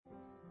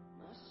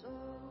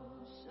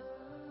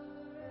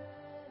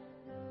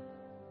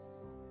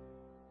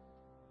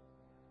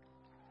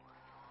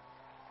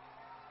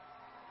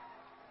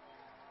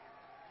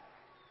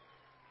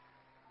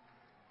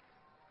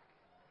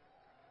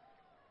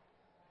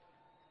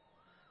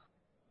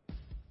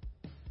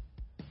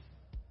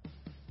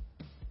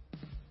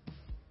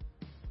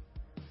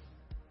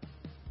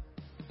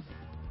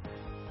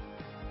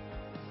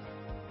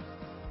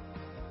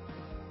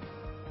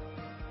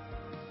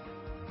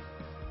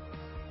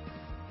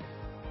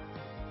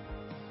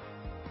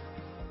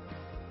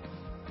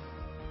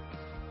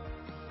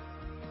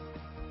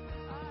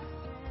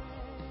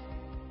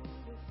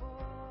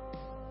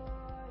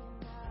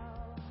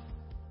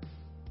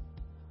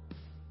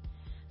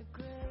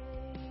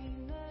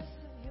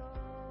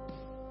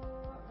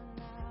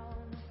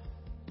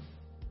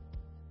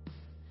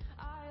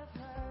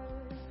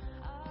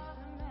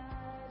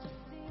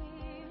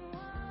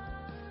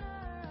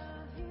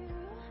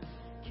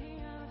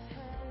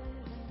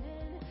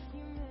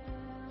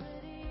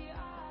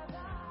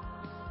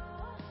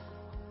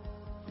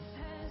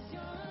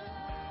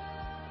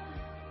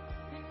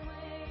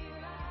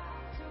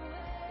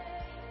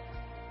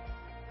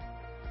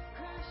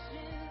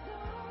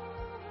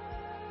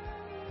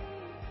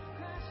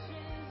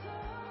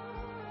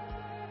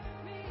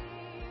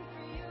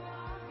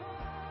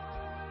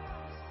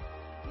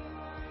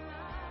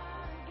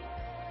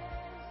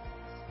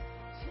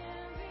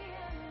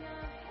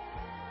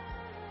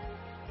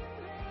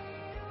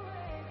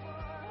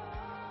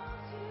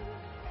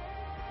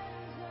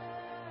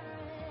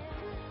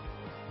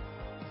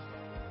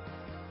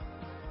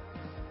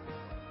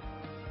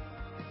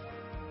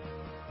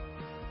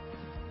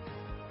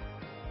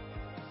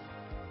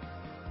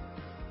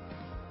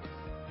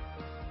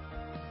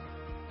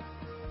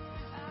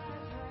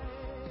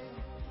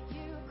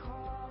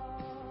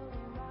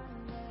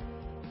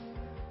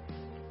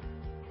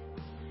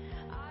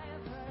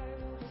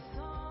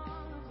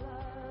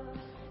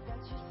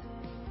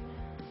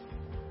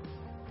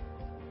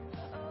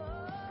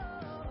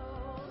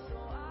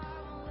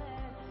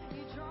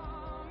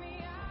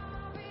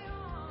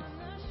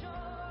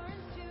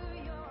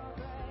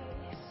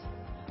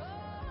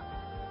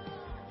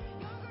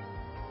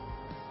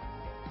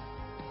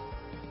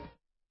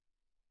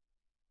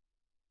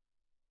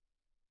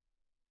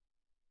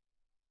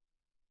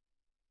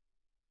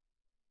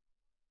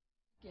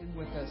In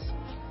with us.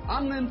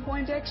 I'm Lynn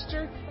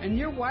Poindexter, and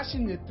you're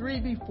watching the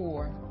 3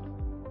 Before.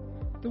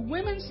 The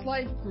Women's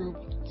Life Group,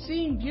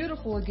 Seeing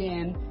Beautiful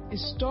Again,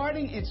 is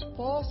starting its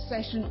fall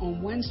session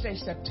on Wednesday,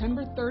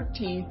 September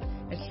 13th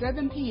at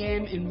 7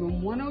 p.m. in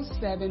room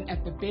 107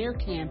 at the Bear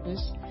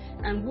campus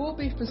and will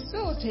be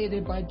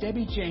facilitated by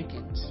Debbie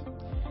Jenkins.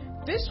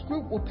 This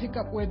group will pick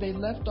up where they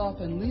left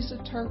off in Lisa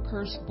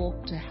TerKeurst's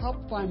book to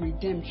help find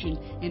redemption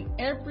in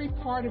every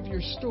part of your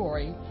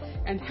story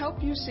and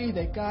help you see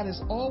that God is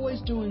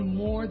always doing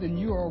more than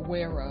you are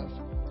aware of.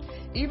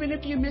 Even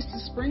if you missed the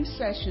spring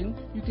session,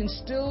 you can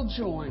still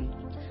join.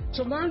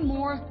 To learn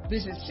more,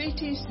 visit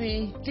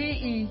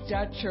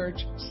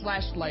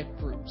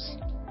ctcde.church/lifegroups.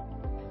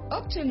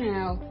 Up to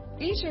now,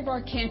 each of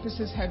our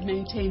campuses have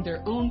maintained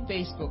their own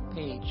Facebook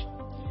page.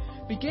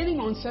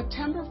 Beginning on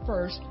September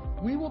 1st,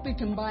 we will be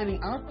combining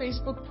our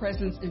Facebook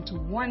presence into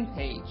one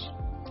page.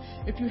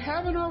 If you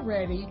haven't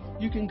already,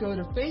 you can go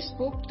to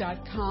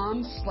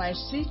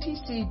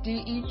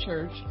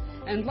facebook.com/ctcdechurch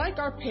and like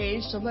our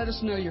page to let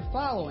us know you're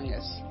following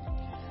us.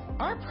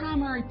 Our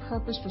primary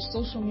purpose for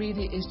social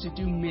media is to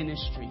do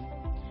ministry.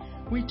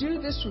 We do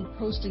this through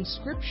posting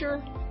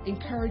scripture,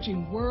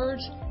 encouraging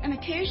words, and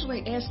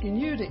occasionally asking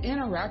you to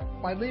interact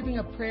by leaving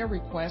a prayer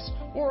request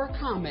or a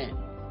comment.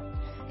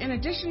 In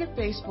addition to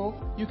Facebook,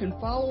 you can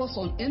follow us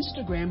on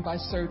Instagram by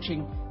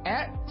searching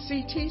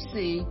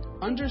 @CTC_DE.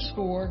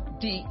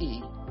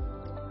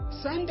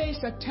 Sunday,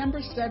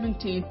 September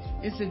 17th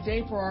is the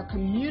day for our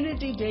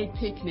Community Day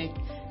picnic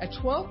at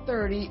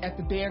 12:30 at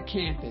the Bear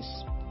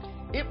campus.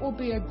 It will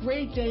be a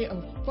great day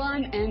of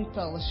fun and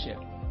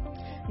fellowship.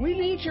 We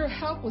need your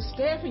help with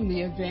staffing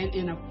the event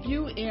in a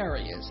few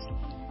areas.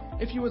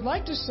 If you would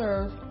like to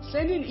serve,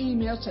 send an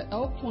email to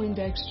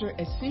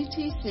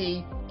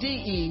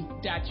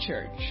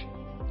lpoindexter@ctcde.church.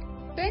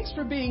 Thanks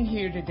for being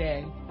here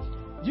today.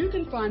 You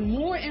can find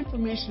more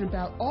information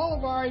about all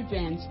of our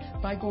events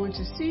by going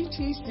to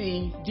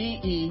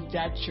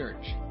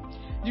ctcde.church.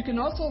 You can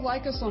also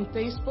like us on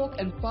Facebook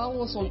and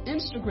follow us on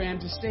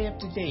Instagram to stay up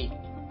to date.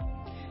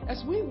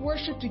 As we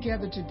worship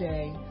together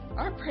today,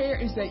 our prayer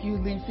is that you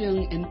leave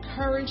feeling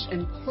encouraged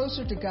and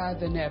closer to God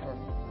than ever.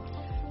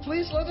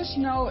 Please let us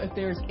know if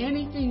there's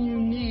anything you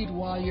need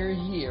while you're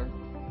here.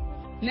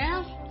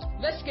 Now,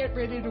 let's get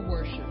ready to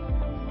worship.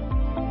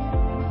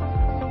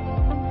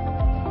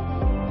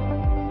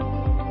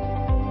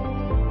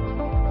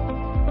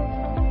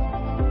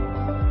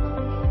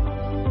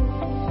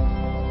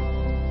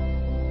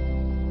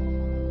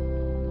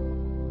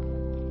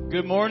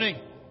 Good morning.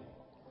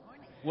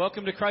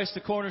 Welcome to Christ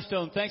the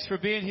Cornerstone. Thanks for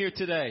being here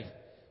today.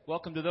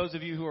 Welcome to those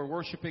of you who are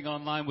worshiping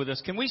online with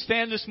us. Can we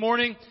stand this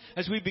morning?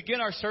 As we begin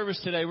our service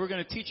today, we're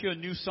going to teach you a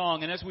new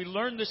song. And as we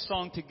learn this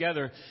song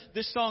together,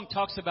 this song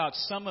talks about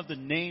some of the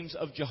names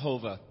of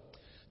Jehovah.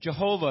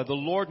 Jehovah, the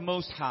Lord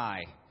Most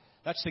High.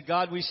 That's the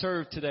God we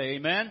serve today.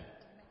 Amen?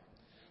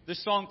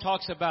 This song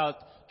talks about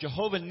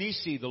Jehovah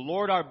Nissi, the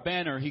Lord our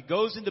banner. He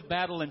goes into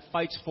battle and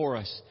fights for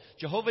us.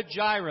 Jehovah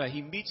Jireh,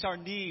 He meets our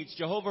needs.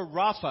 Jehovah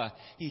Rapha,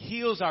 He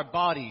heals our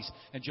bodies.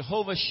 And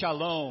Jehovah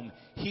Shalom,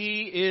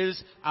 He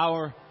is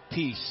our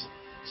peace.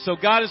 So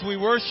God, as we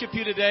worship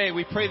You today,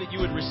 we pray that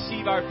You would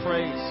receive our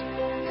praise.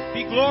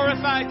 Be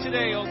glorified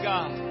today, oh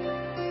God.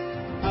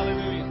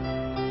 Hallelujah.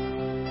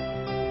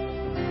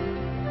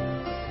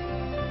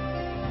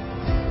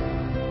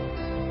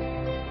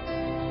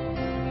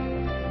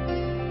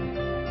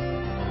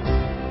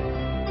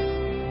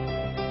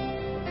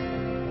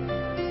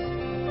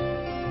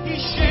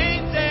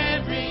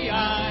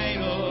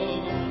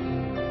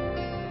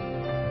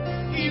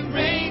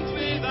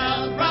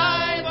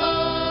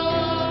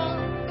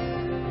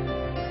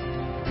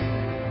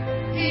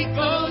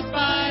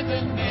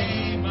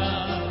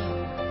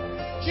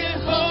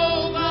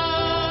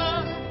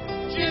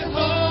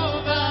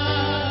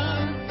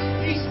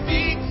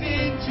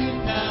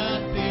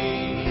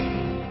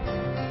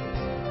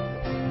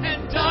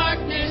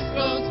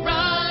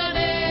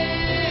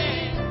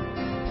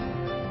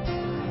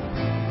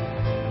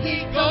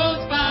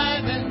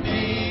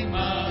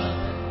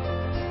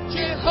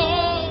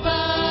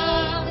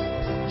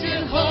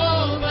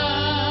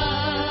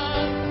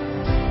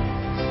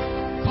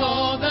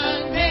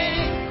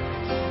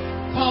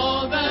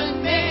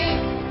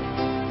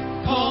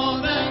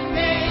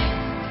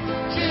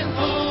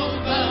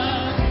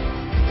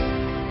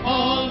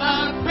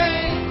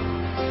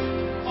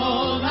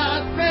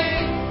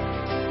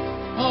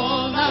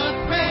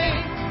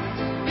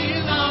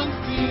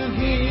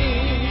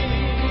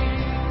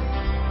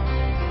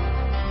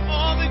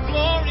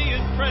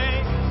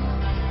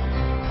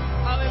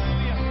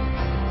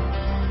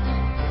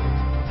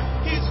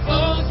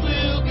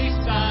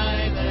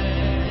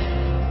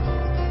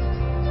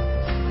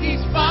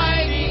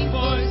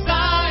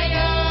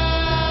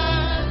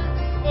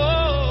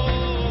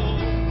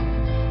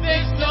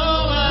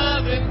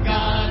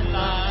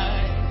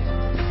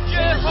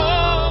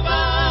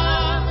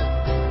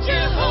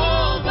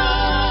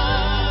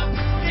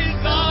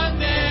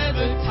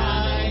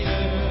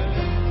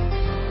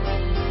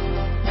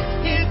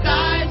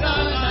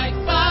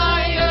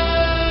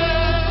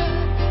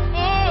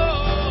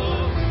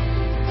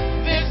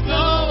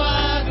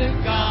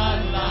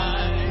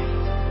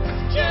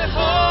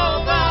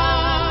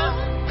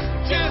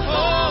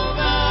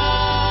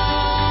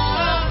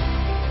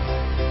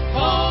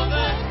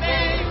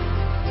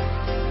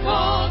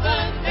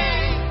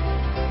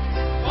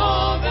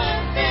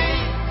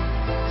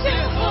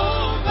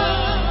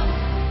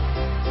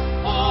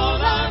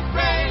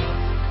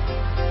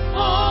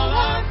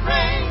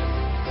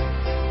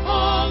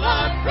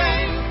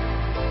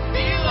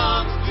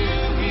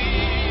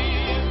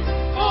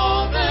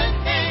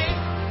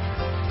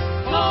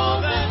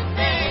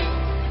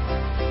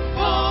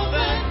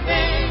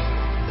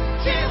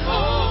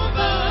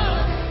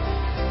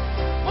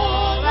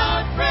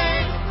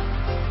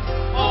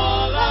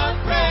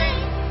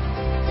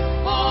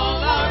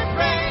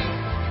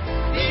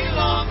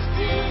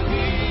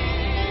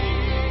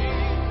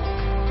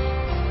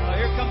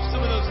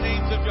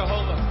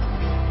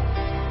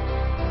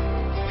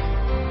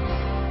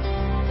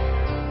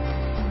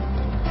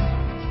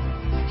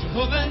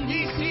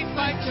 Nissi,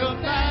 fight your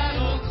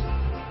battles.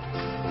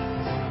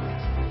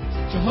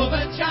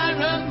 Jehovah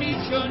Jireh, meet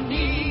your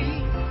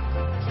need.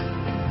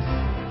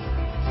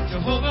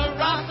 Jehovah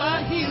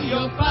Rapha, heal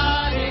your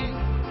body.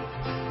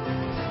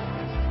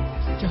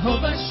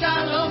 Jehovah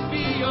Shalom,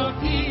 be your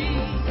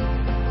peace.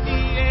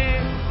 Yeah.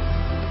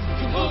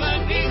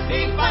 Jehovah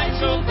Nissi, fight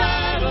your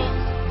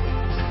battles.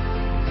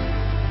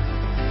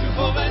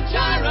 Jehovah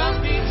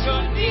Jireh, meet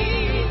your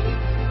need.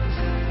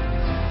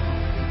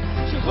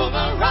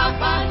 Jehovah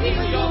Rapha,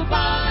 heal your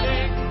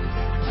body.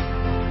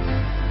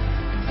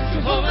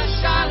 Jehovah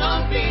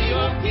Shalom, be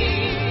your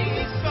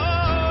peace.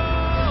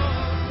 Oh,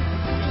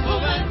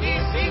 Jehovah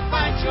Nissi,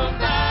 fight your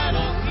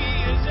battle. He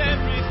is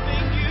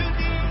everything you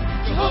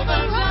need.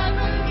 Jehovah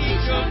Rapha,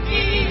 meet your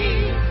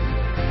need.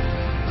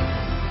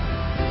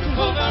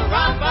 Jehovah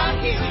Rapha,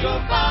 heal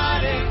your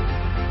body.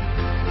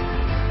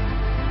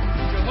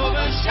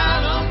 Jehovah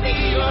Shalom,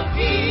 be your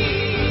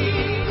peace.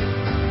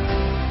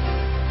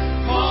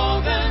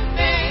 Call the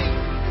name,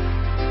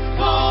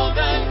 call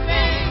the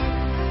name,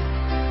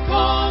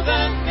 call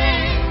the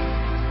name,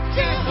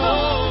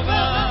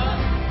 Jehovah.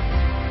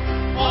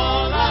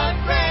 All our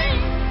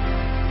praise,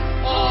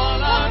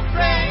 all our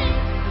praise,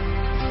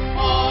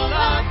 all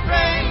our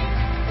praise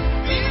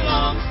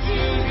belongs to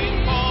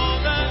Him.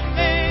 Call the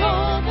name,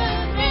 call the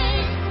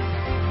name,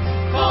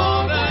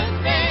 call the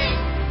name,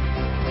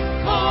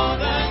 call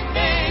the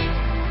name,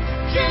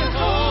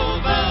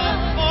 Jehovah.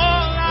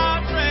 All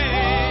our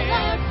praise,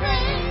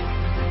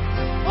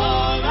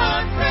 all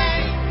our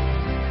praise,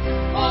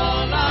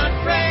 all our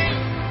praise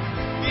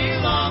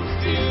belongs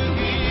to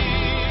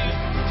Him.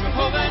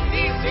 Jehovah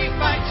Nissi,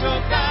 fight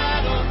your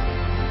battle.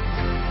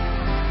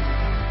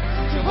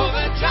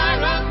 Jehovah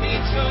Jireh,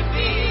 meet your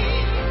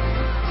need.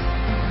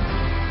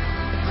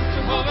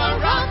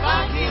 Jehovah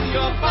Rapha, heal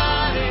your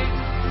body.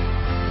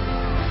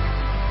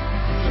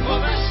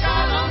 Jehovah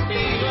Shalom,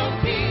 be your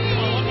peace.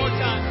 One more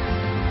time.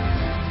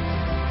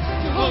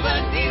 Jehovah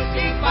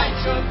Nissi, fight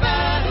your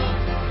battle.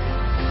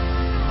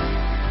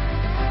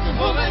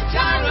 Jehovah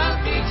Jireh,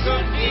 meet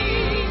your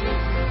need.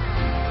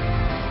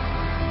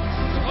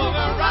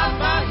 Jehovah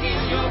Rapha,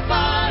 heal your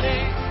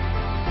body.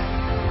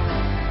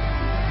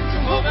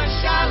 Jehovah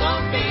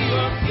Shalom, be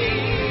your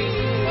peace.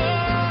 Oh,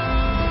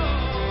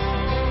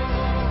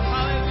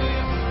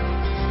 hallelujah.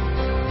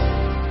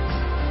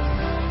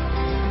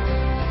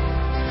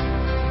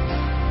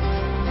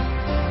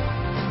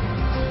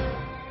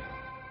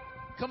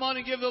 Come on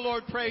and give the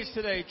Lord praise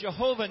today.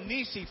 Jehovah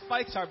Nissi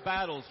fights our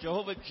battles.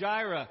 Jehovah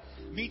Jireh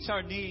meets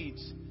our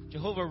needs.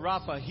 Jehovah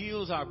Rapha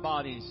heals our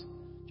bodies.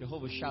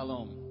 Jehovah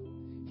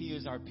Shalom, He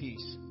is our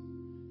peace.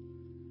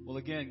 Well,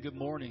 again, good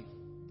morning.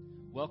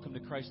 Welcome to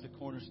Christ the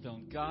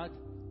Cornerstone. God,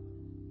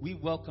 we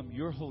welcome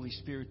your Holy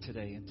Spirit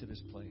today into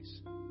this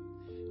place.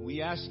 And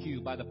we ask you,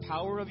 by the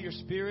power of your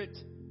Spirit,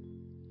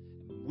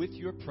 with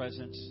your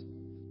presence,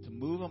 to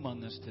move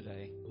among us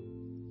today,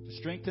 to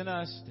strengthen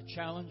us, to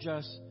challenge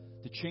us,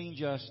 to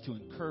change us, to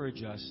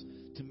encourage us,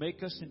 to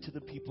make us into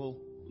the people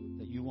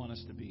that you want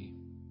us to be.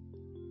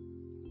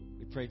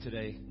 We pray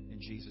today in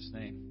Jesus'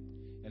 name.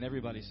 And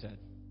everybody said,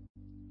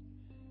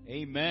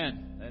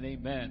 amen and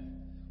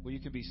amen. Well, you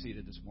can be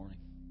seated this morning.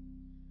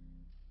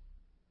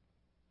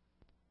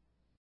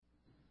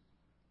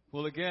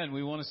 Well, again,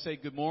 we want to say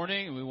good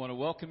morning, and we want to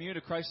welcome you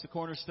to Christ the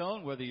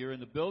Cornerstone, whether you're in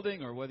the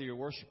building or whether you're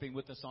worshiping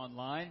with us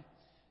online.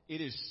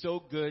 It is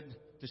so good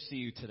to see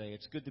you today.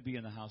 It's good to be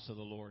in the house of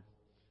the Lord.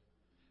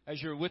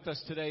 As you're with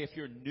us today, if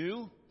you're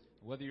new,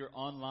 whether you're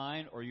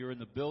online or you're in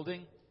the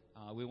building,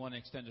 we want to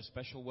extend a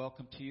special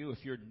welcome to you.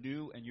 If you're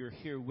new and you're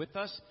here with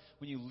us,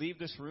 when you leave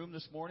this room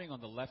this morning,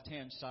 on the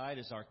left-hand side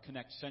is our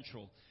Connect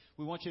Central.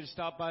 We want you to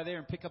stop by there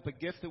and pick up a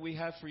gift that we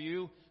have for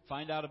you.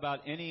 Find out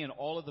about any and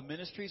all of the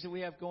ministries that we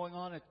have going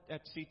on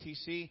at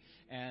CTC,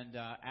 and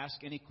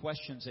ask any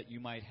questions that you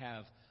might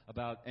have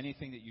about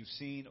anything that you've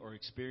seen or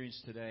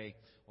experienced today,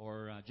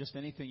 or just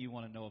anything you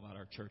want to know about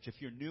our church. If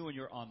you're new and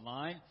you're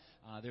online,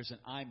 there's an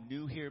I'm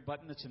New Here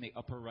button that's in the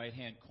upper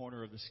right-hand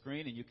corner of the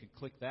screen, and you can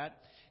click that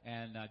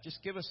and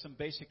just give us some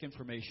basic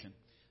information.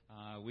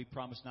 We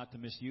promise not to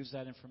misuse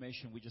that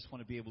information. We just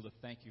want to be able to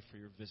thank you for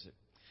your visit.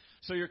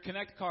 So your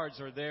Connect cards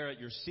are there at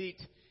your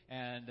seat.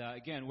 And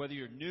again, whether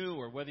you're new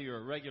or whether you're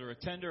a regular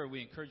attender,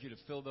 we encourage you to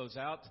fill those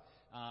out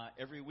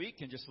every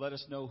week and just let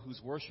us know who's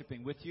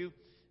worshiping with you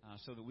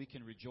so that we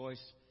can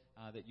rejoice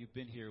that you've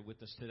been here with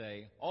us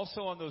today.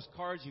 Also on those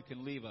cards, you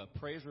can leave a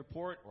praise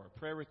report or a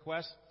prayer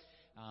request,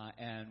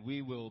 and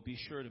we will be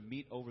sure to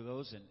meet over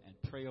those and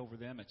pray over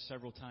them at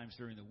several times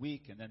during the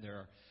week. And then there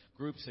are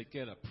groups that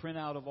get a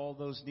printout of all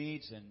those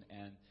needs,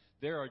 and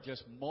there are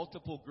just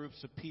multiple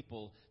groups of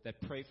people that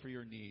pray for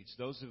your needs.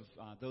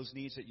 Those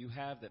needs that you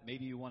have that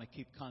maybe you want to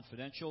keep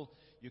confidential,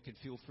 you can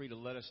feel free to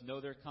let us know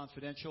they're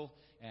confidential,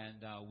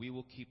 and we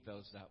will keep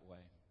those that way.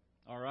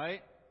 All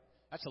right?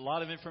 That's a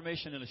lot of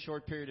information in a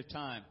short period of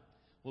time.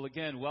 Well,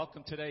 again,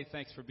 welcome today.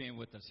 Thanks for being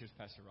with us. Here's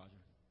Pastor Roger.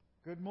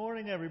 Good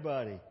morning,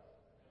 everybody.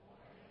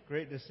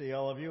 Great to see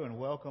all of you, and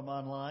welcome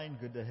online.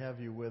 Good to have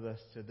you with us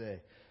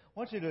today. I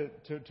want you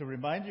to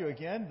remind you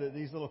again that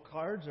these little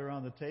cards are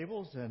on the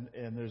tables, and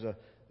there's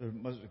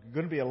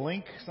going to be a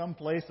link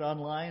someplace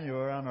online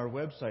or on our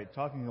website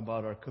talking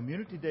about our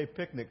Community Day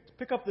picnic.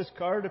 Pick up this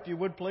card, if you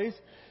would, please,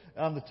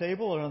 on the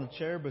table or on the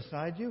chair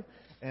beside you,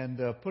 and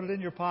put it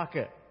in your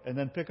pocket. And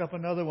then pick up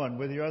another one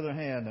with your other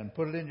hand and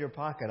put it in your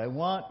pocket.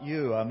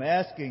 I'm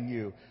asking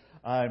you,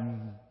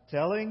 I'm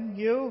telling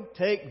you,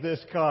 take this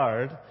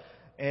card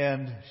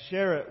and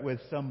share it with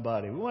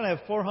somebody. We want to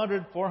have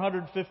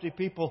 450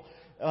 people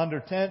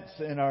under tents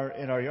in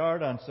our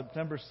yard on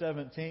September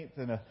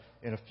 17th.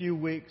 In a few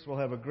weeks, we'll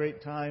have a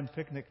great time,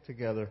 picnic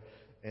together,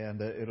 and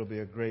it'll be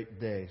a great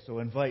day. So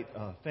invite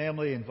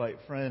family, invite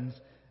friends,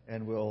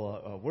 and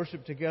we'll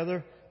worship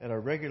together at our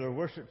regular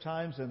worship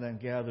times, and then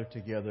gather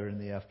together in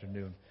the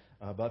afternoon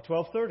about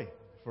 12:30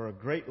 for a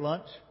great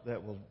lunch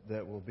that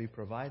will be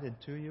provided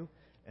to you,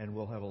 and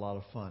we'll have a lot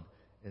of fun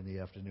in the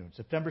afternoon.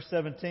 September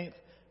 17th,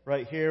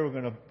 right here, we're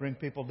going to bring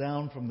people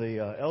down from the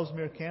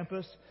Ellesmere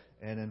campus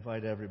and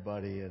invite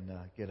everybody and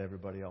get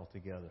everybody all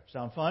together.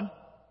 Sound fun?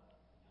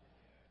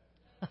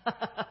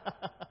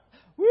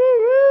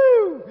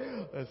 Woo-woo!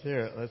 Let's hear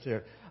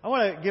it. I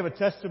want to give a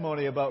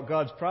testimony about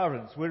God's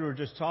providence. We were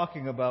just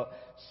singing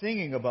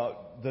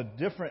about the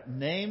different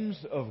names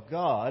of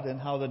God and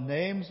how the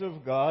names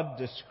of God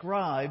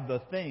describe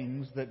the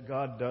things that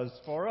God does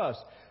for us.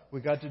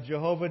 We got to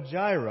Jehovah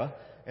Jireh,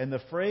 and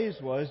the phrase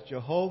was,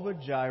 Jehovah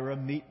Jireh,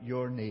 meet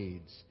your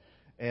needs.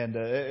 And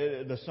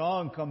the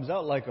song comes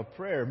out like a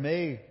prayer.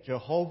 May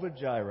Jehovah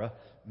Jireh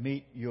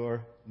meet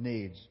your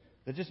needs.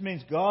 That just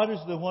means God is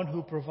the one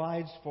who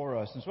provides for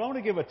us. And so I want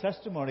to give a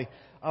testimony.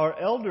 Our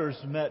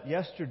elders met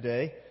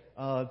yesterday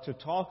to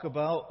talk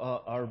about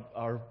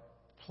our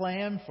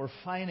plan for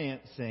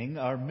financing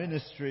our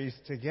ministries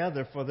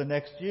together for the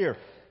next year.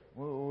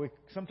 We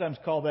sometimes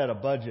call that a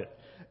budget.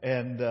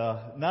 And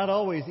not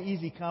always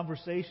easy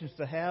conversations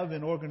to have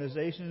in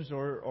organizations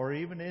or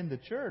even in the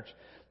church.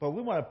 But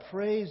we want to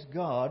praise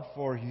God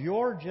for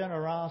your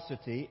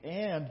generosity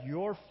and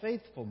your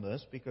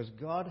faithfulness, because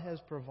God has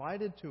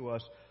provided to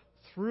us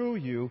through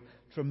you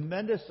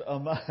tremendous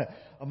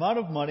amount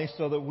of money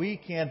so that we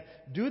can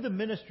do the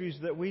ministries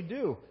that we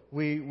do.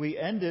 We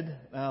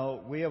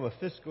have a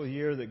fiscal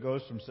year that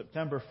goes from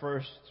September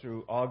 1st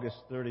through August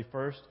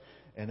 31st,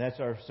 and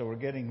so we're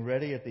getting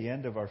ready at the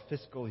end of our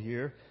fiscal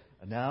year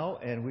now,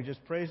 and we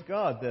just praise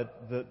God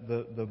that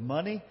the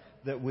money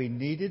that we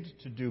needed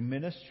to do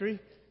ministry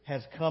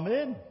has come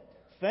in.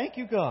 Thank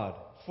you, God,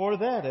 for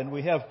that. And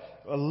we have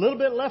a little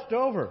bit left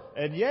over.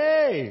 And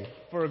yay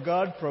for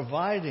God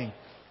providing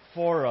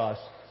for us.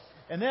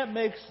 And that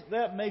makes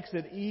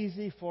it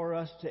easy for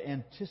us to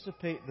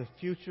anticipate the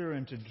future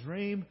and to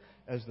dream,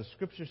 as the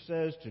Scripture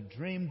says, to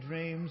dream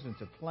dreams and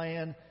to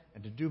plan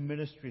and to do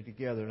ministry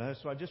together. And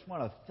so I just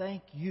want to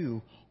thank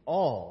you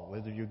all,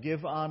 whether you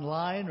give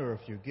online or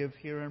if you give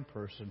here in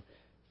person.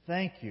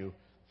 Thank you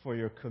for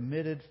your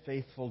committed,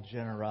 faithful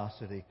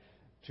generosity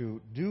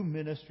to do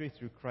ministry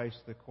through Christ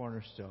the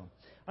Cornerstone.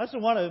 I also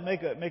want to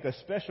make a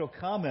special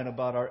comment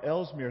about our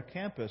Ellesmere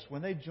campus.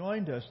 When they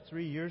joined us 5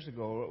 years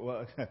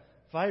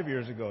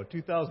ago,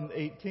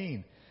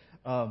 2018,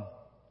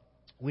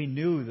 we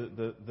knew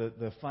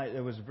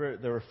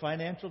that there were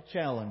financial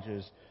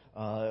challenges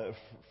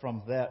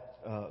from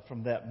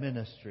that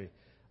ministry.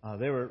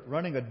 They were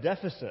running a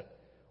deficit.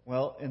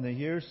 Well, in the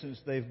years since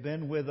they've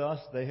been with us,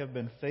 they have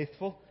been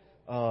faithful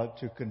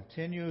to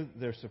continue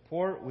their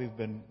support. We've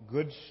been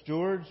good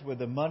stewards with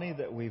the money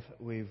that we've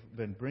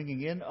been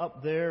bringing in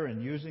up there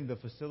and using the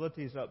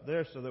facilities up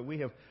there, so that we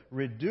have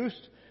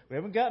reduced. We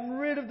haven't gotten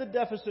rid of the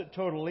deficit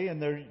totally,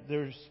 and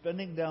they're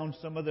spending down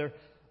some of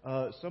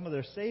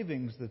their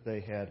savings that they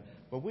had.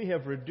 But we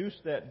have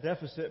reduced that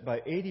deficit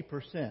by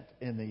 80%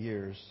 in the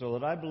years, so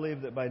that I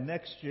believe that by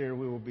next year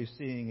we will be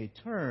seeing a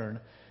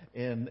turn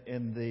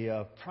in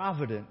the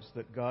providence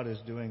that God is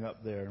doing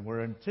up there, and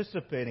we're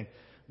anticipating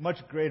much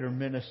greater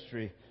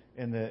ministry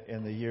in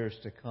the years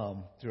to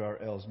come through our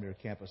Ellesmere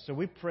campus. So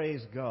we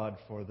praise God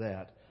for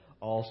that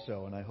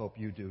also, and I hope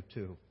you do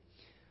too.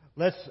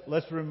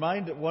 Let's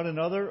remind one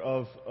another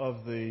of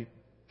the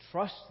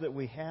trust that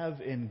we have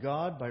in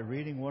God by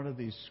reading one of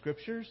these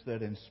scriptures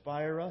that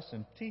inspire us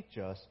and teach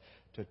us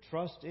to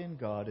trust in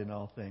God in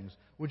all things.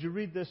 Would you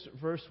read this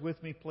verse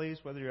with me, please,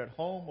 whether you're at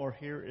home or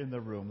here in the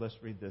room? Let's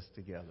read this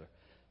together.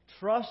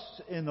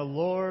 Trust in the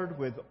Lord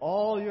with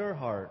all your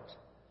heart.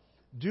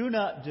 Do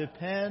not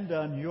depend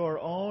on your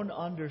own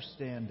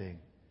understanding.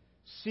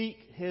 Seek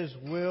His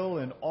will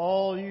in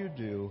all you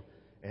do,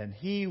 and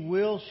He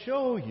will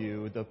show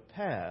you the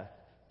path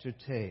to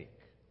take.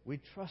 We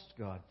trust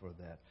God for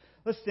that.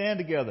 Let's stand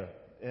together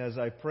as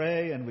I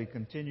pray and we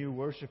continue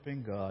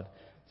worshiping God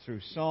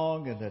through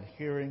song and then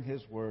hearing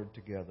His Word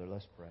together.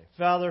 Let's pray.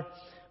 Father,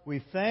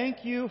 we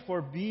thank You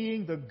for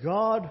being the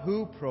God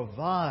who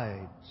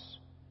provides.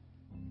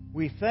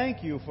 We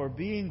thank You for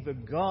being the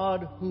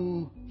God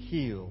who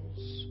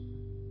heals.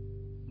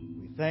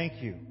 We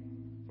thank You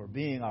for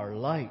being our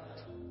light,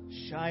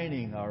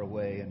 shining our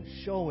way and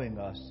showing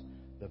us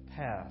the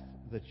path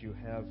that You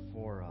have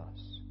for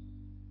us.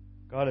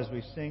 God, as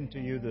we sing to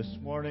you this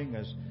morning,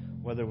 as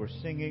whether we're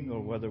singing or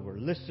whether we're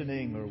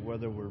listening or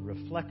whether we're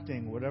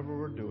reflecting, whatever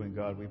we're doing,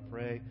 God, we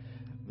pray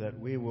that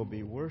we will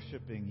be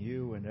worshiping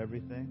you in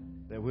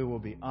everything, that we will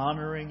be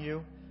honoring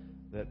you,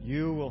 that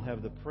you will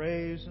have the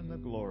praise and the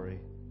glory.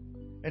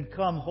 And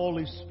come,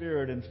 Holy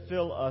Spirit, and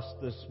fill us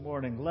this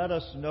morning. Let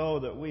us know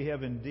that we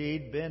have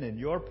indeed been in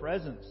your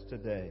presence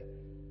today,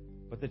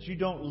 but that you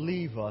don't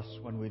leave us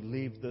when we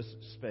leave this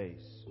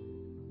space.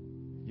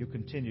 You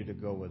continue to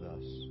go with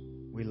us.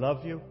 We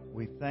love you,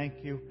 we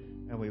thank you,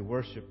 and we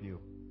worship you.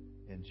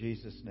 In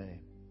Jesus' name,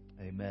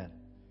 amen.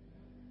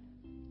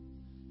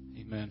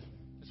 Amen.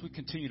 As we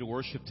continue to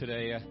worship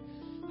today,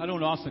 I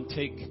don't often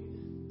take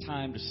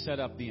time to set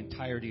up the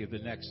entirety of the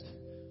next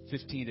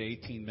 15 to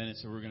 18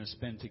 minutes that we're going to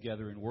spend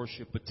together in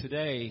worship. But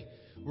today,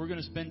 we're going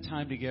to spend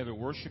time together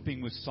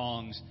worshiping with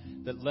songs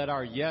that let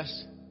our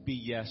yes be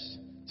yes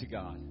to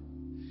God.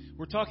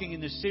 We're talking in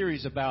this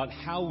series about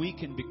how we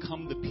can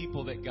become the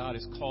people that God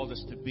has called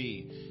us to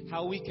be,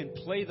 how we can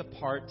play the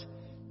part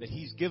that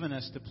He's given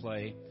us to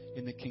play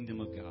in the kingdom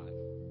of God.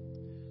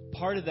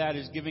 Part of that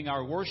is giving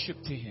our worship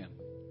to Him.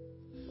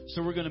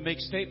 So we're going to make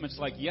statements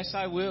like, yes,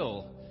 I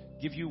will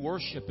give you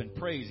worship and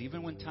praise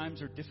even when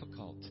times are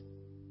difficult.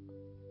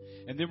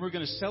 And then we're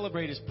going to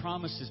celebrate His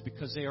promises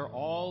because they are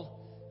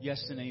all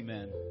yes and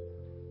amen.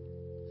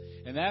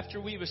 And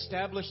after we've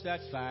established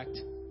that fact,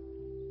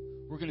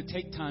 we're going to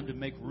take time to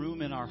make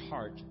room in our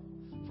heart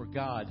for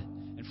God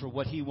and for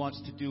what He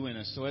wants to do in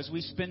us. So as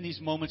we spend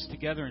these moments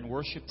together in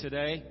worship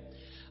today,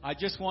 I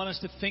just want us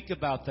to think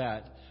about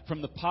that.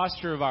 From the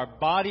posture of our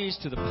bodies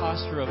to the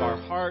posture of our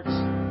hearts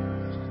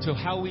to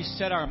how we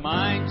set our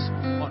minds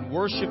on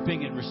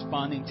worshiping and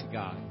responding to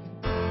God.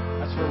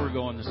 That's where we're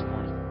going this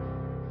morning.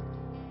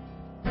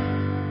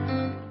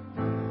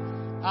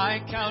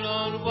 I count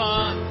on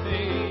one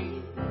thing.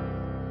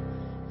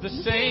 The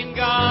same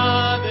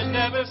God that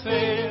never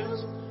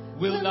fails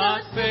will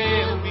not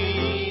fail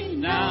me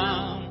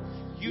now.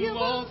 You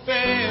won't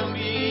fail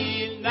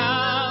me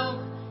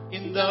now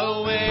in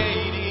the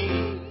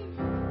waiting.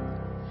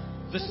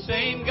 The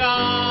same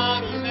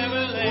God who's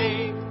never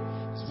late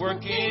is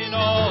working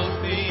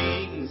all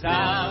things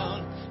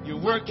out.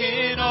 You're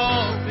working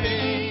all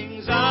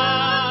things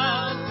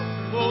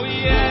out. Oh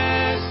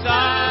yes,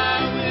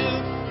 I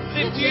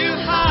will lift you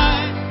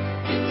high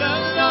in the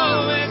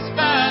lowest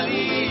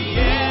valley.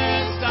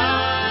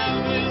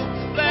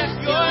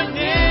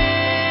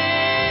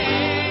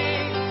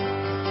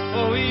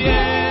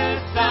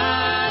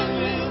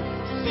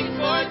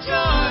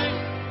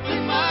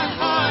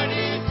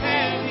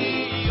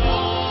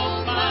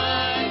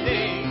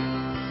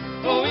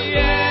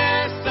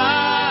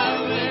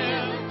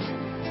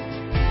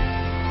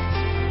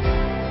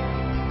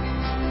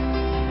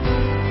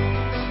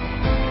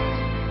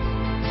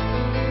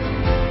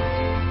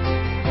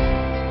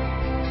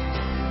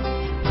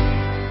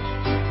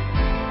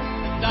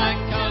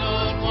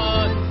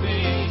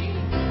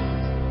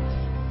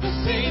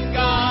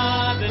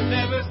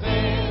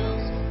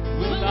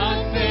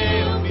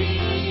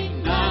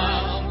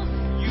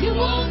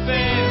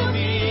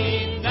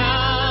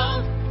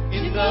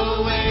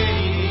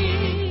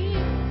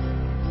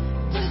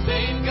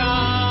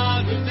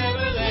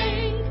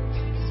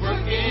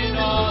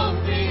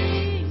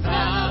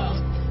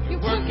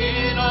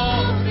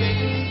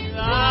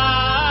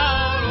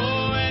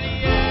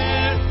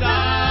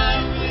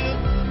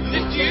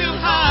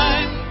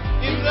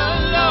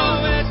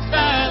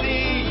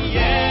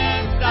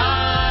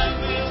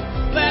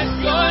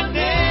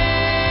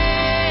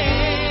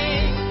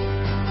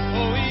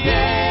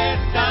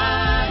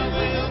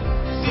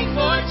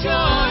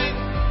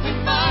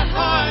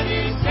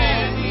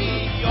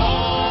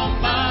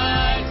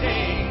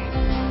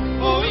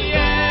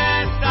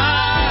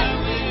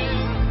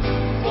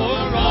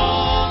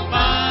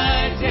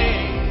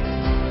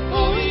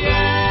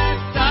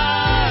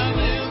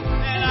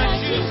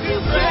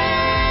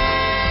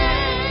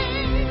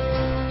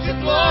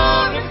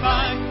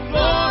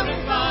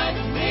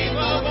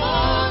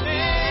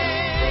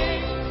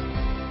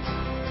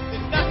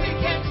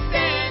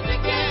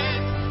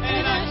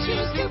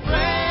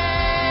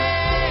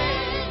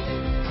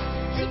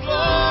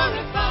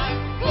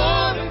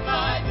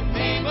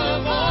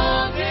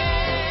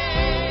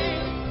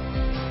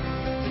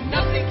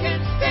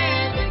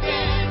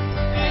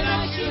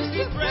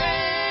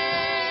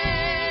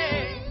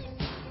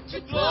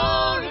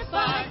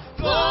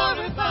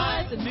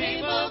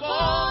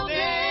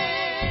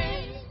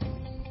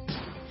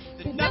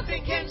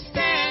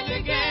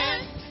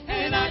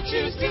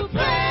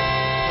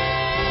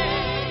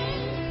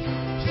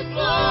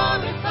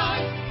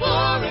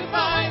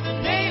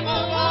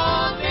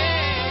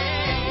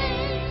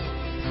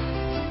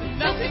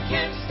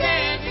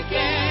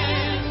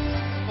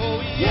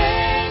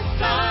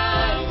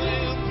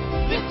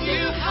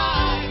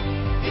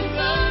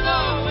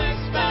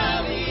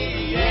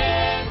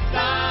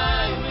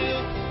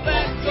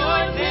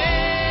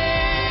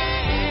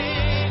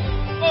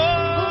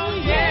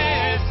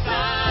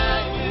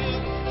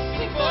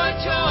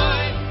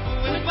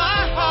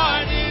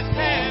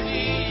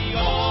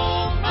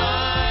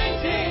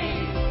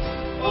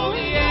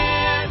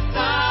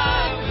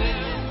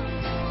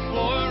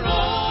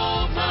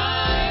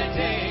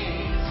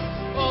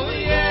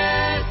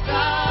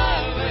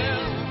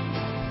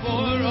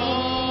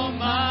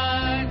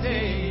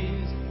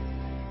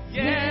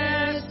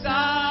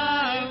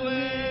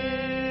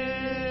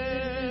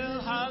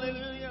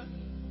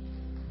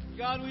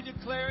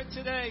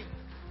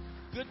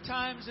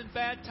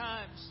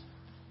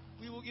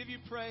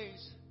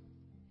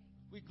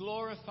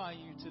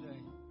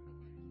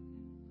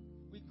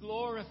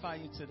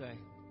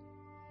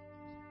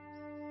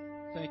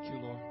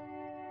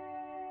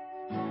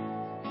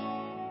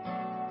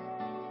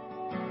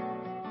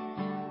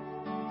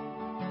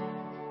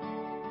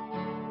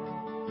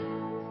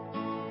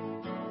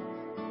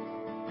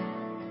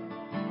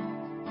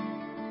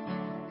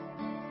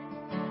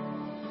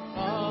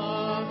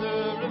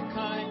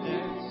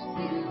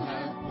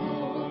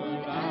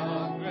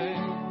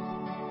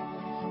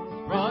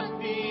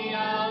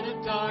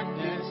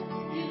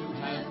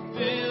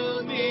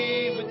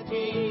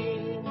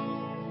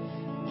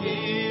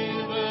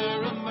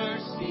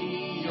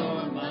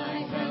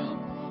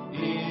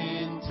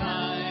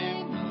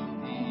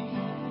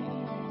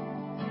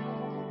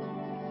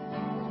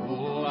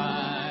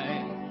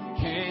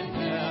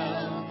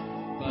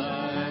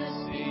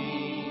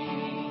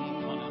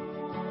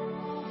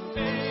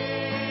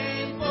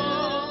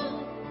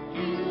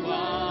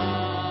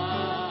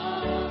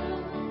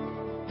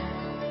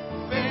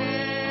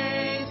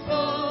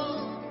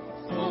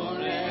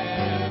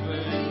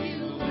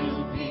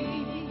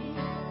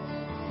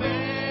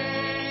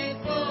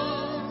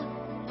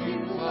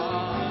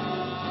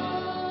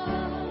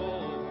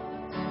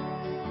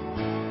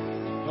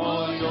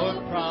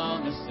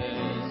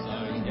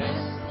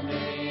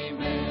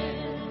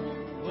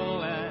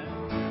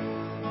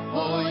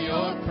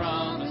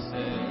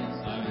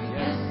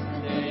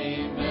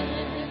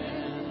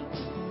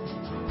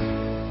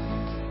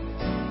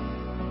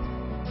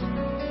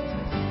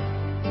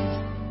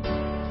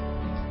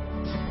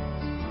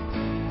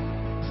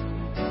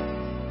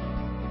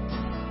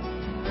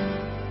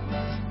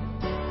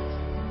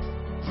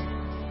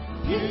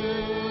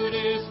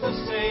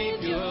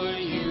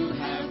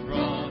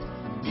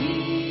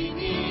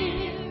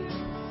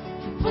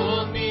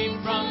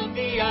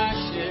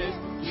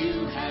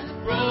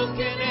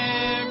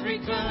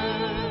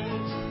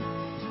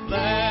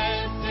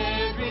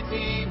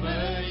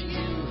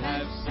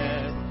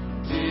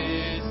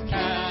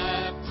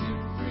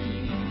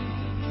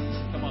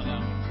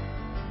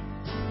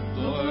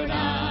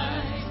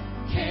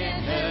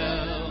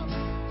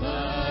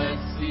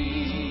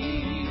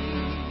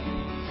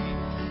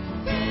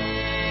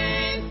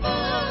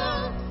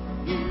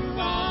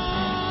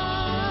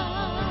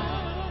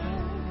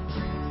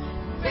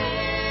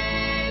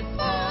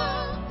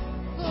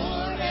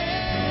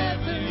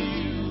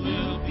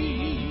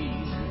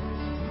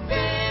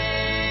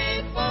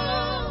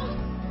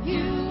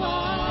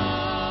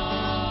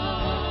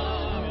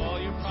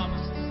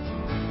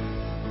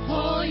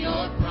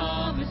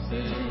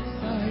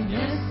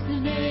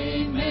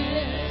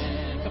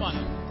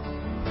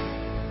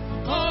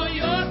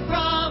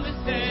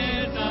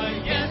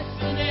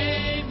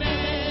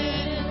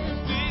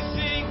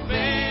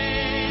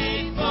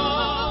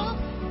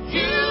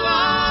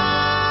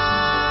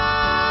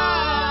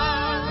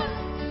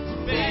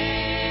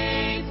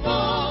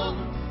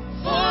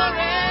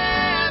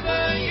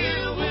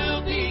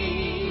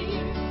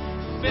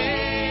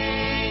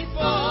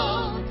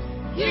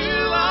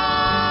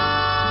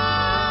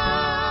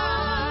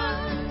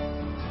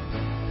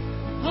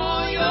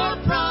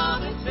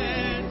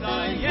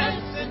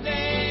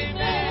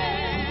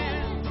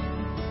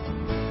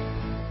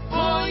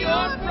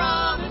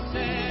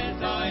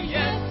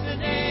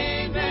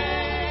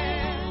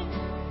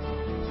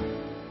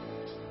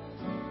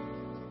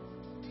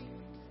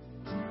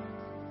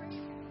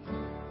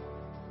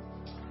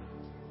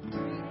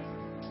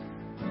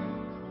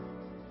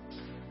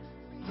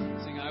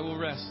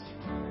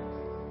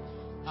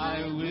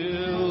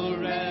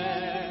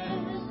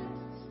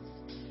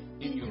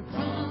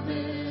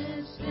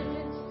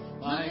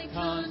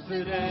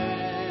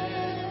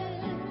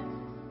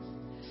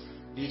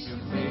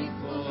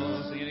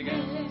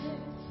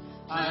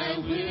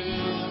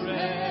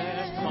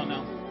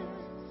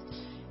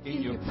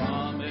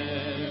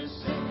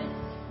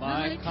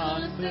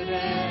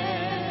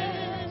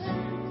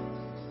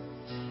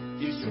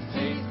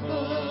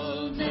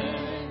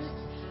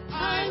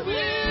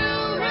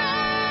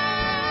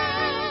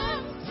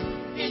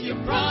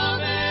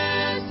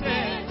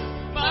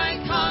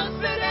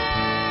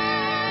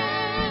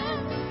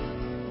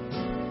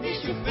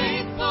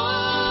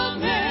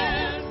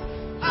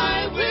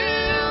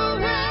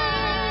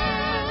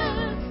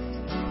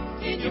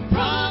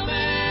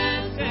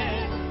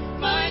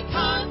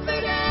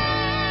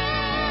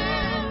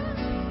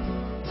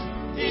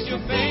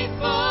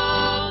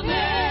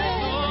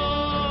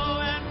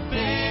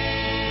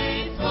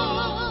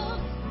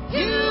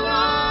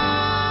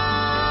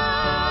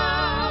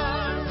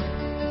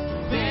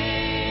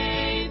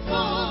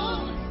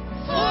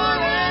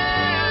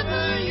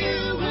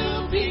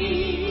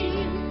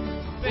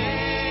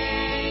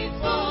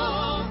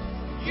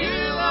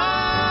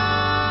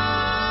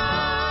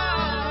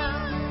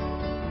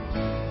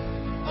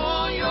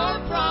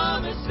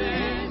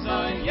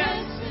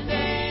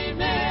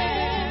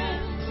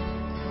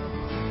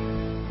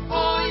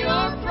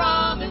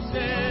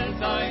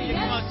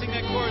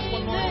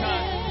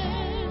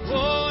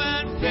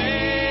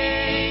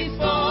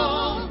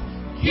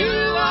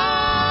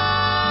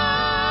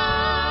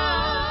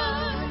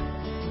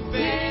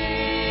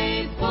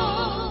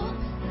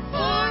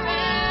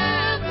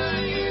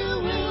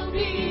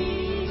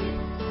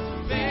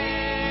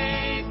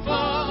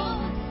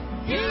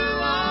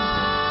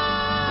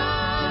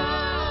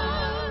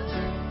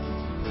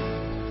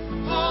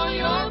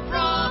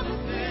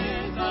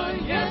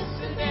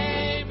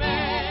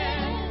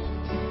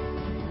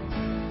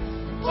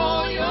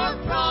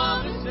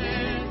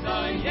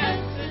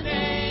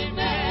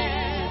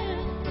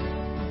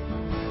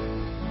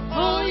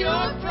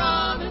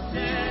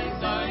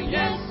 promises are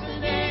yes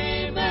and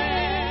amen.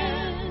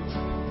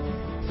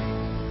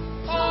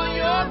 All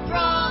your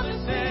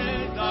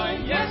promises are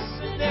yes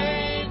and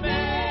amen.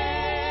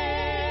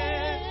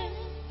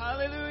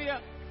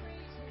 Hallelujah.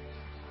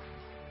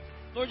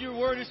 Lord, your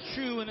word is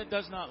true and it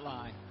does not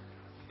lie.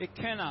 It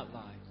cannot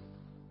lie.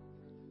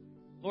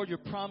 Lord, your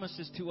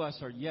promises to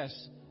us are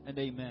yes and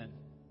amen.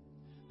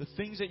 The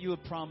things that you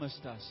have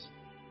promised us,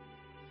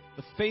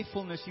 the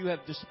faithfulness you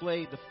have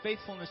displayed, the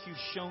faithfulness you've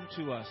shown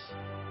to us,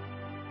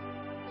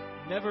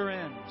 never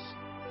ends,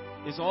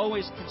 is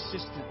always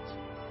consistent.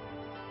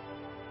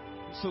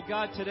 And so,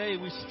 God, today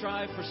we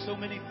strive for so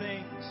many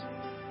things,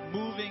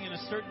 moving in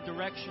a certain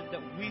direction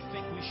that we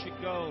think we should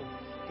go.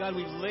 God,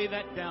 we lay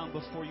that down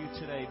before you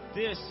today.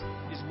 This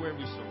is where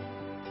we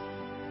surrender.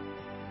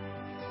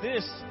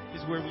 This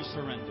is where we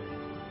surrender.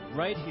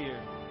 Right here,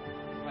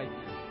 right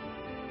now.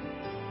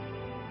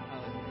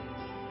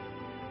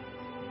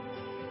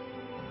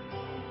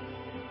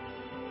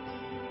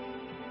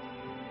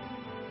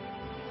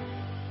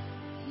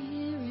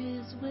 Here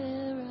is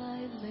where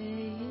I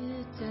lay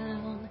it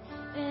down,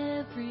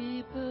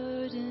 every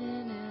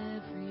burden,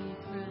 every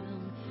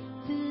crown.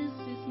 This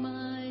is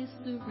my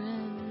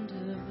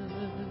surrender.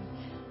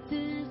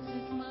 This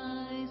is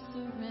my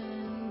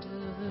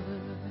surrender.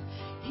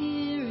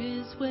 Here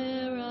is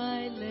where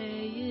I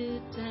lay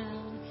it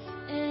down,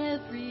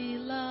 every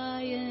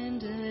lie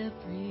and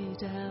every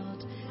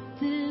doubt.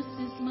 This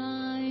is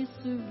my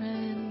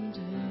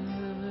surrender.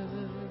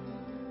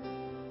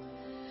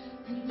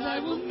 And I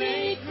will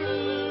make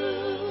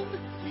room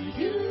for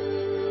you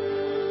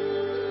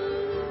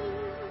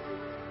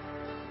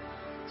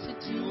to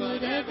do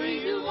whatever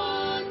you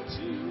want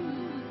to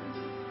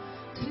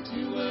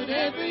do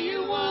whatever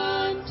you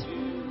want to.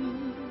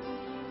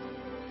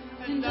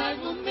 And I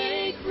will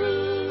make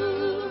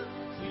room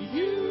for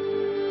you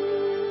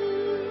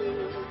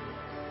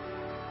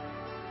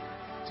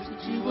to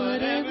do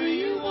whatever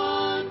you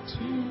want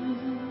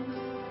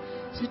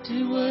to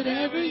do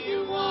whatever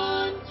you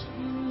want to.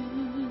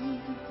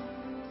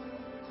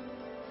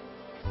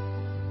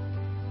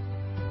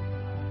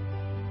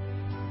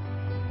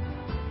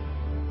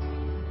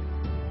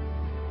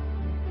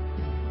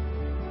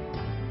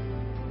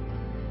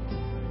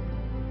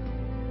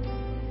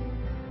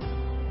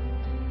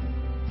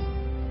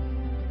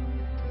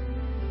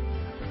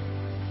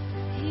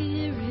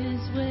 Here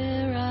is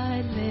where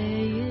I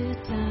lay it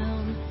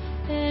down,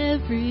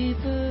 every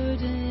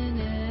burden,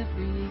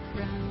 every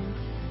crown.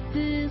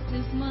 This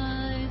is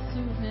my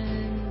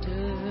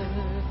surrender.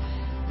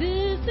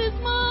 This is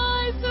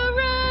my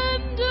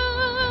surrender.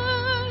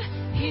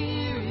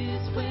 Here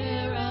is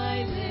where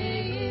I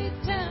lay it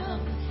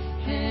down,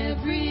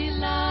 every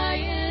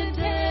lie and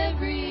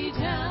every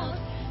doubt.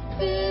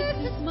 This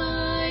is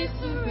my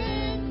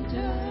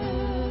surrender.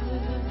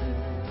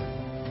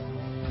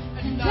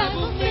 And I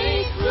will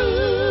make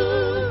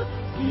room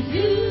for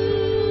you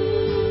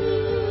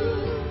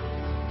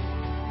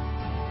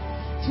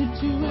to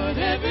do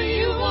whatever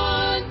you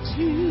want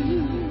to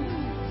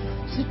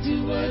do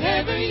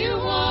whatever you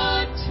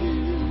want to.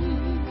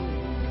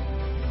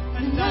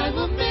 And I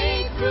will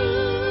make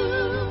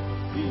room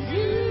for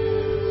you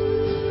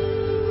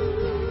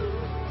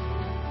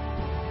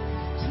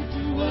to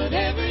do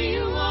whatever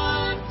you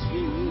want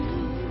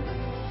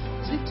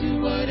to do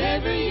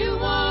whatever you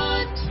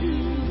want to.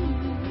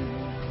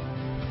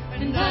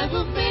 And I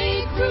will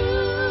make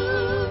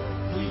room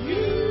for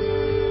you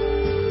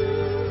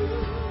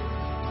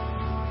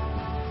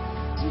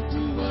to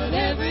do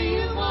whatever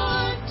you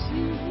want to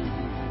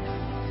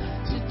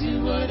do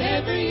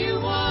whatever you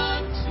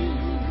want to.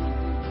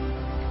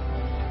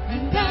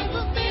 And I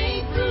will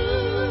make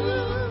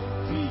room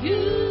for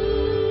you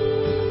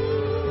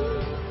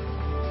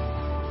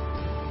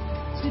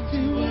to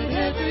do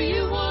whatever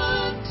you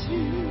want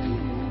to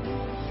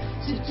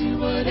do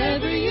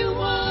whatever you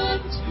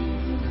want to.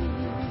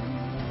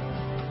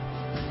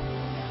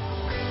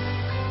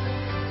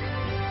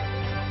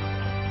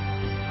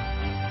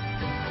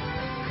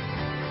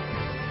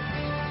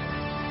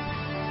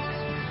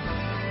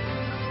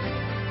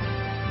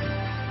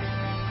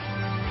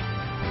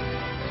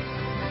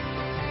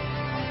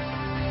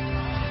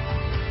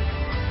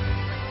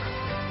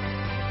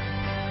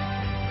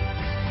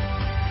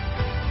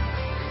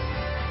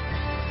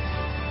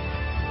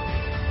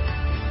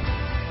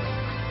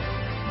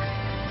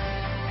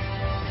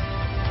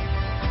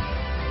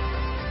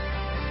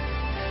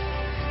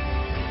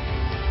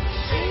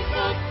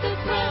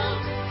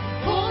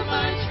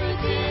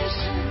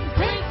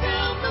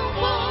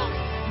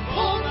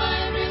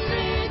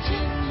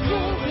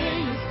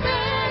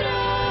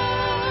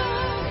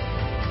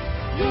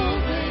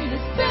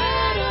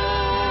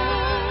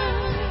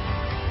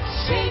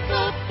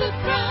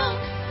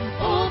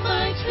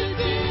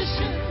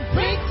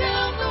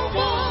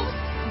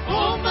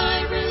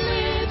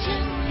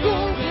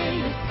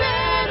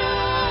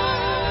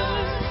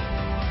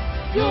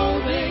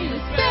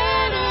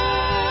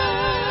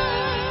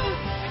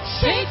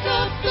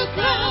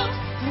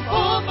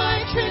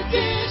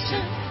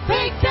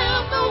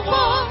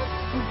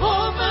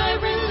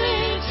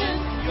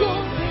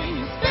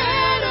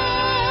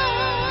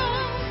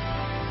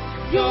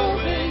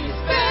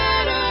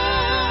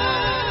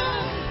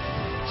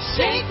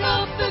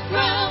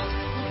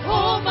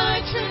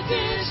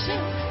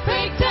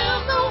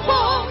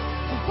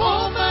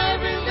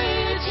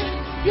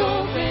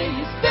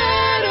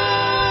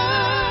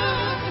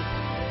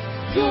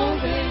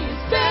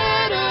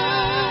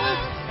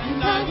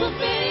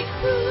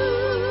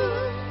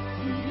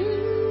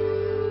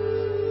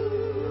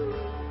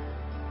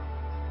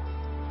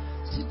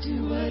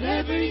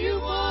 whatever you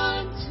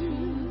want to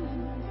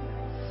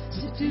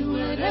do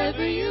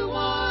whatever you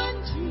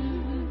want to,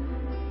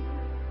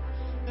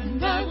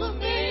 and I will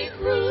make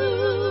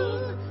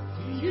room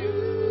for you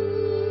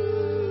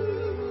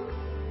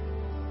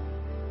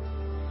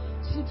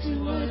to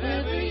do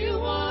whatever you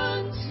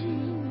want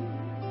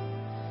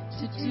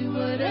to do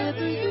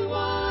whatever you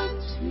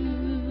want to.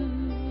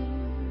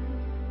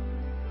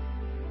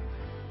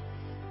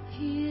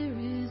 Here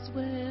is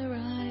where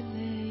I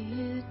lay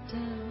it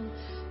down.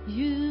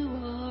 You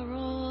are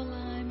all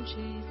I'm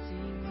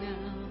chasing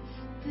now.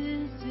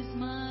 This is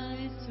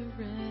my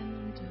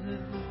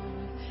surrender.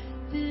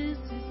 This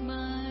is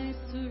my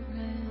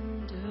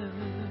surrender.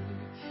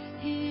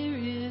 Here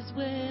is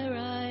where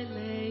I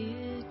lay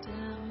it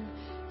down.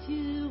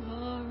 You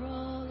are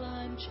all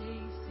I'm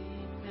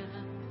chasing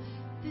now.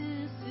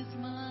 This is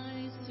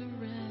my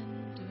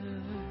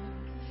surrender.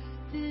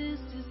 This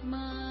is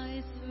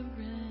my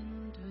surrender.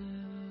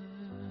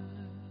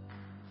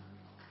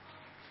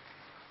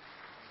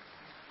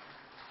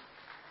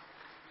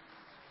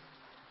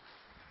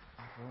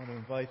 I want to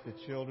invite the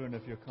children,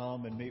 if you'll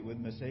come and meet with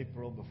Miss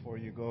April before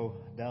you go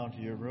down to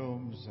your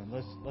rooms, and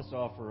let's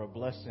offer a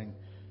blessing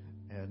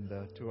and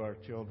to our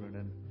children.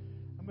 And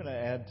I'm going to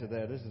add to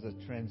that. This is a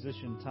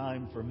transition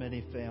time for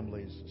many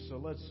families, so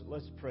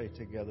let's pray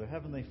together.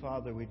 Heavenly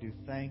Father, we do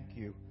thank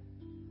you,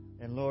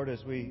 and Lord,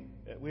 as we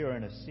are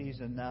in a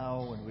season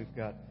now when we've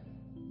got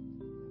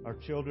our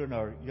children,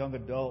 our young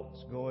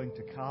adults going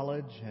to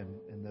college,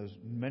 and there's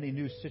many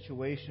new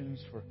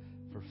situations for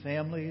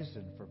families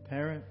and for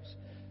parents.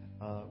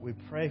 We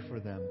pray for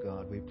them,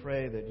 God. We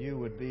pray that you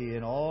would be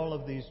in all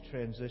of these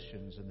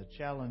transitions and the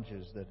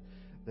challenges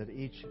that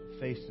each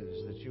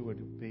faces, that you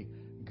would be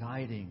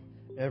guiding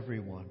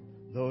everyone,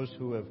 those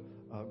who have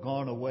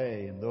gone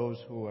away and those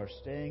who are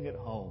staying at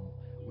home.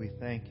 We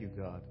thank you,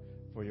 God,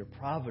 for your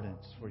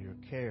providence, for your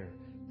care.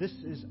 This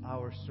is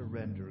our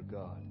surrender,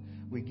 God.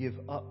 We give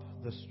up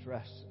the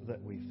stress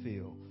that we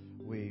feel.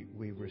 We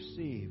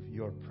receive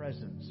your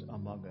presence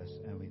among us,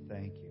 and we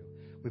thank you.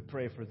 We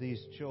pray for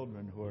these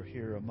children who are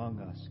here among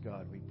us,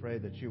 God. We pray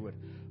that you would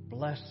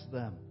bless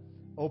them,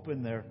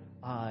 open their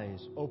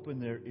eyes, open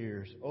their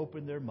ears,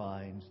 open their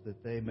minds,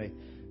 that they may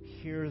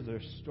hear the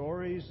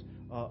stories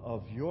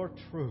of your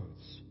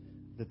truths,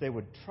 that they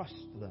would trust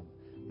them,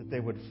 that they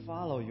would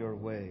follow your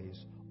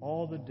ways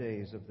all the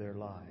days of their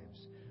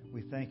lives.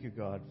 We thank you,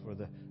 God, for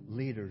the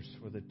leaders,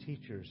 for the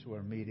teachers who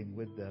are meeting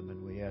with them,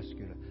 and we ask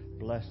you to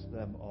bless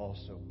them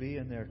also. Be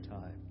in their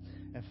time.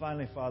 And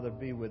finally, Father,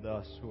 be with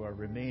us who are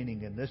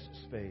remaining in this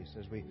space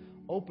as we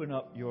open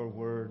up your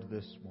word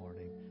this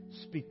morning.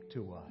 Speak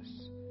to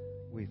us.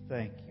 We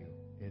thank you.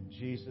 In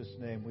Jesus'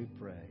 name we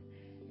pray.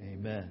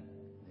 Amen.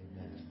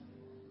 Amen.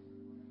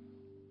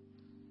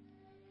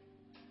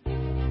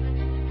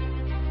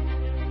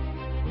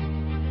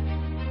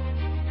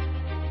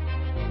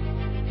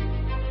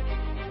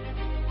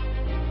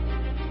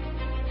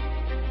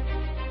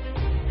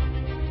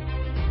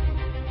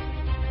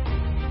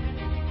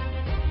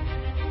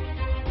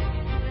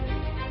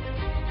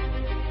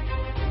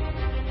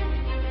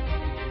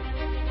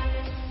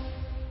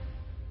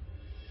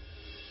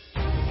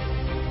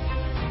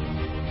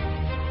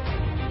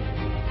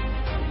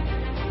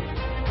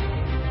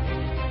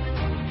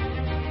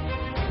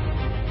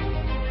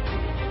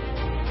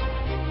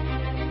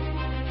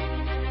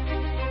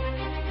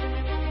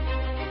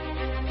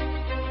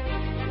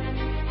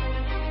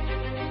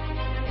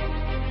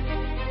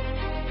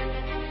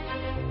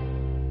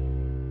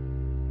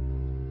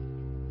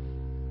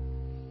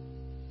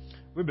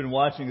 We've been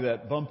watching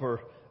that bumper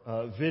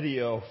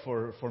video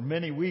for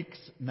many weeks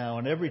now,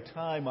 and every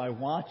time I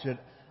watch it,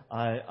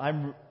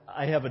 I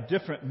have a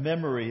different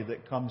memory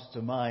that comes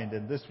to mind.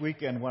 And this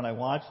weekend when I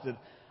watched it,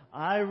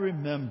 I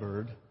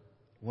remembered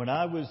when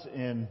I was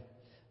in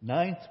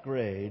 9th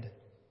grade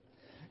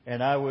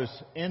and I was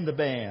in the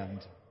band.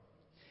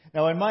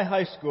 Now, in my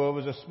high school, it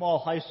was a small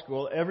high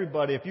school.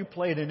 Everybody, if you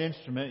played an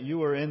instrument, you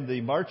were in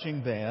the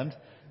marching band.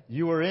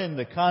 You were in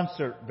the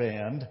concert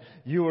band.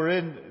 You were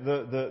in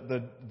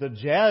the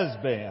jazz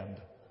band.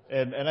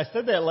 And I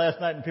said that last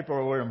night, and people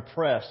were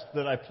impressed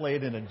that I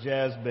played in a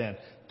jazz band.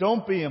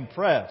 Don't be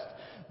impressed,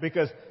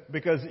 because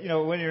you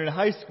know, when you're in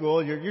high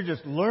school, you're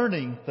just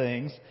learning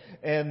things.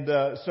 And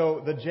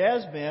so the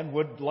jazz band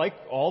would, like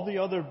all the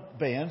other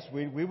bands,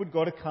 we would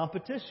go to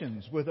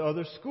competitions with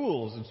other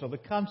schools. And so the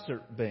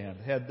concert band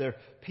had their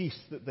piece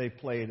that they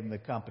played in the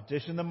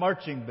competition. The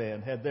marching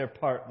band had their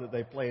part that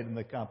they played in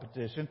the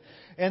competition.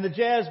 And the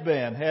jazz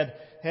band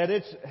had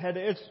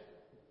its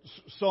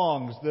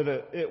songs that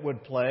it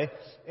would play.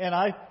 And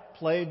I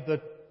played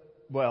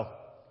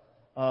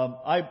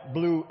I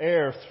blew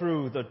air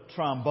through the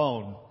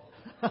trombone.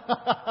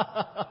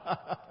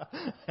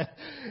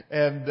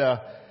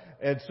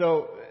 And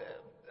so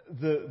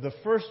the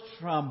first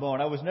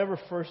trombone, I was never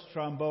first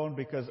trombone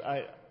because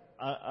I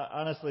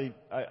honestly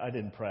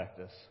didn't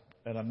practice,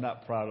 and I'm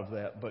not proud of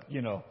that. But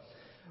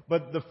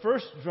but the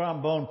first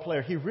trombone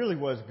player, he really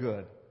was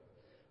good,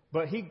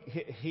 but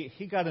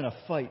he got in a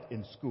fight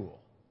in school,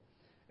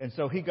 and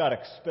so he got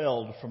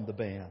expelled from the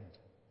band.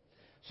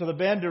 So the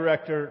band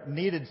director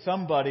needed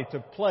somebody to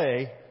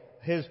play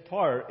his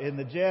part in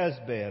the jazz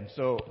band.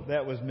 So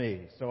that was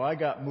me. So I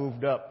got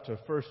moved up to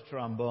first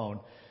trombone.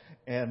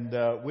 And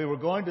we were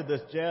going to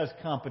this jazz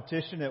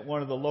competition at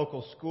one of the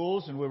local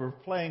schools, and we were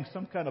playing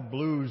some kind of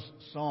blues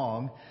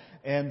song.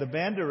 And the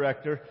band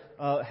director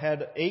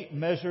had 8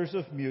 measures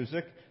of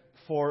music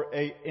for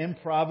an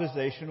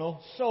improvisational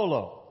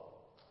solo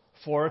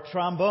for a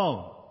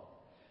trombone.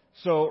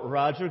 So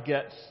Roger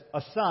gets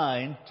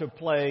assigned to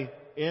play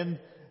in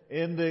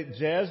the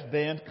jazz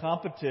band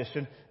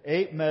competition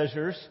 8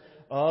 measures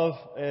of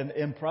an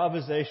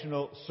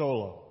improvisational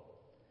solo.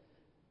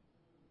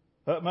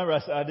 Remember,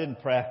 I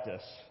didn't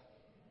practice.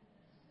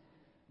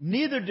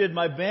 Neither did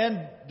my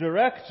band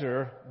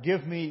director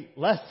give me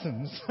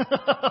lessons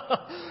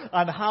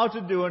on how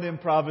to do an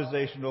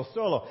improvisational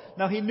solo.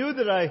 Now, he knew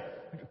that I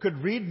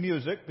could read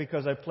music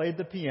because I played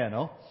the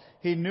piano.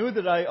 He knew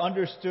that I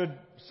understood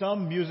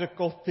some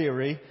musical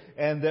theory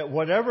and that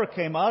whatever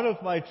came out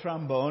of my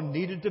trombone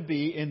needed to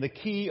be in the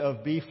key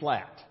of B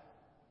flat.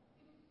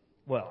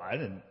 Well, I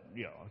didn't,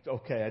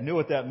 okay, I knew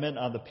what that meant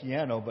on the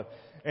piano, but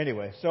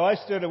anyway, so I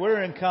stood, we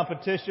were in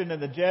competition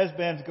and the jazz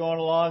band's going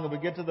along and we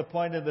get to the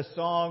point of the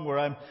song where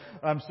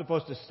I'm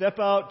supposed to step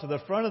out to the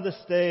front of the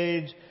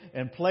stage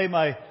and play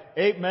my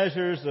 8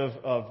 measures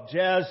of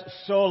jazz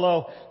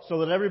solo so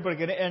that everybody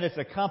can, and it's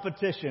a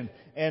competition.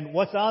 And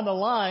what's on the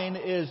line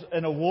is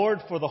an award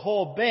for the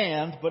whole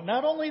band, but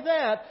not only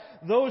that,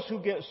 those who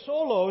get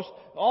solos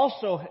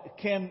also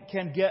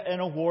can get an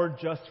award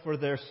just for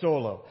their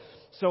solo.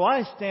 So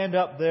I stand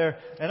up there,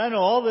 and I know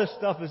all this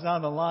stuff is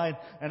on the line,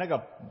 and I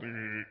go,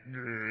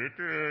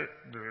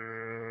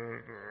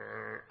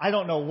 I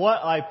don't know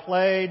what I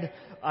played.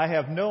 I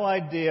have no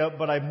idea,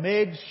 but I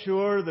made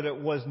sure that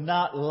it was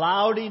not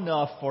loud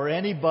enough for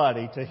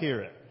anybody to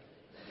hear it.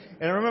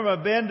 And I remember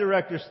my band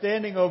director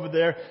standing over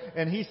there,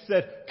 and he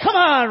said, "Come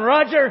on,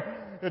 Roger!"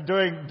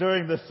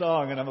 during the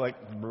song, and I'm like,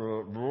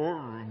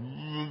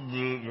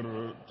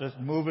 just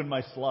moving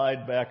my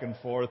slide back and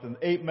forth, and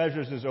 8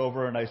 measures is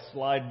over, and I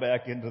slide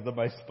back into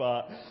my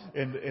spot,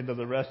 into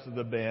the rest of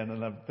the band,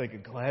 and I'm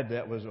thinking, glad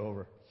that was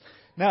over.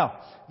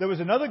 Now, there was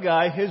another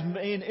guy, his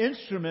main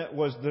instrument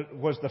was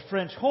the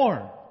French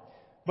horn,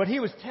 but he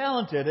was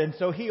talented, and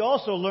so he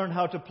also learned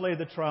how to play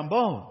the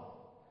trombone.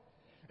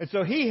 And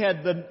so he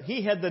had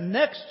the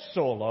next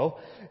solo,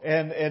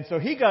 and so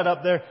he got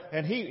up there,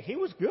 and he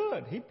was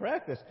good. He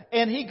practiced,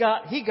 and he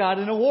got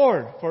an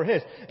award for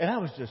his. And I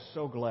was just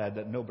so glad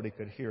that nobody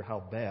could hear how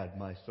bad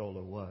my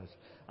solo was.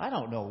 I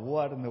don't know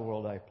what in the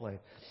world I played.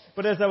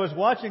 But as I was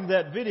watching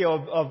that video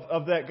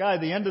of that guy,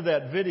 the end of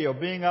that video,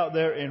 being out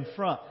there in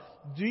front,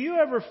 do you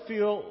ever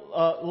feel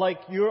like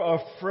you're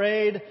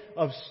afraid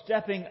of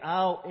stepping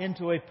out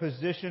into a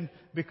position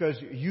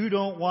because you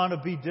don't want to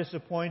be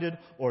disappointed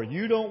or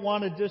you don't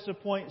want to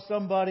disappoint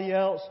somebody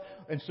else,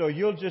 and so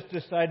you'll just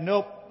decide,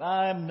 nope,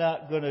 I'm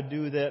not going to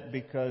do that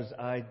because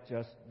I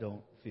just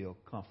don't feel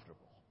comfortable?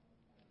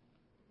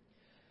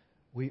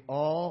 We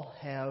all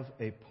have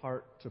a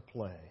part to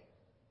play,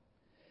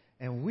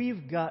 and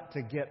we've got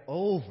to get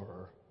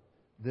over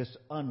this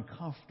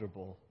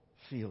uncomfortable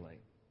feeling.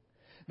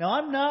 Now,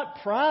 I'm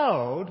not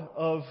proud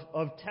of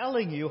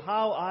telling you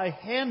how I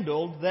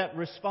handled that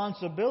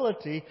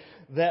responsibility,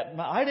 that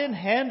I didn't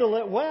handle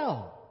it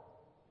well.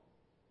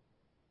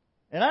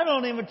 And I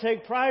don't even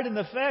take pride in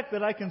the fact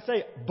that I can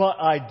say, but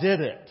I did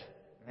it.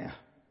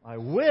 I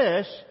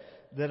wish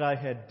that I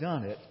had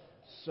done it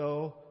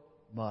so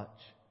much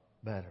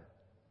better.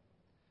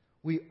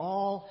 We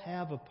all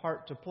have a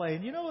part to play.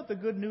 And you know what the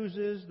good news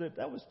is?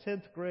 That was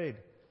 10th grade.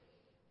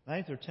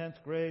 9th or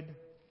 10th grade.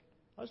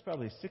 I was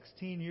probably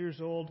 16 years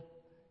old.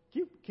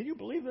 Can you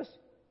believe this?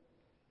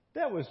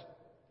 That was,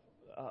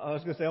 I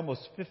was going to say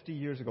almost 50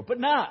 years ago.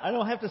 But I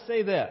don't have to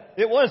say that.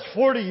 It was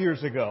 40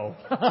 years ago.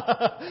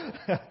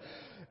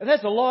 And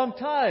that's a long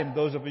time.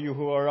 Those of you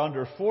who are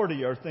under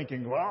 40 are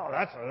thinking, wow,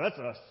 that's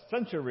a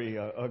century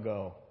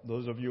ago.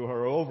 Those of you who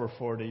are over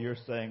 40, you're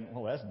saying,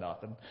 well, that's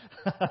nothing.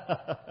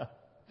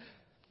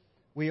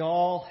 We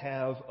all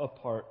have a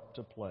part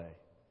to play.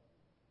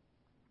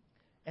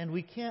 And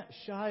we can't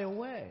shy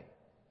away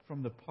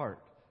from the part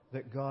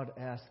that God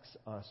asks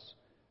us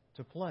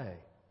to play.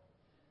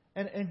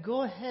 And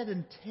go ahead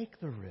and take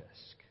the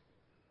risk.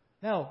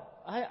 Now,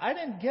 I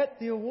didn't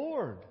get the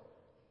award,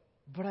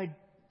 but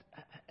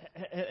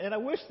I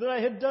wish that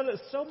I had done it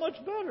so much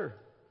better.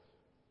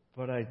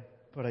 But I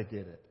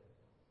did it.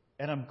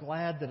 And I'm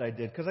glad that I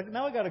did, because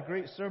now I got a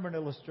great sermon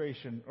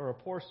illustration, or a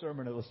poor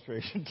sermon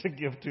illustration to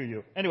give to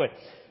you. Anyway,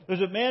 there's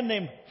a man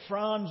named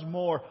Franz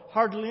Moore.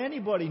 Hardly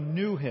anybody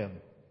knew him.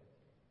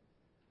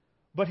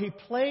 But he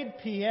played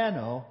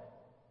piano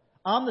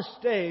on the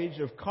stage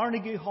of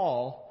Carnegie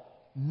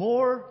Hall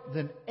more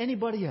than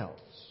anybody else.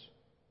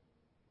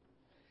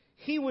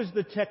 He was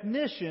the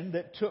technician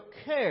that took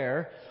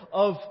care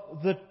of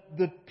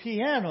the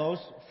pianos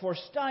for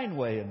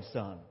Steinway and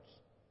Sons.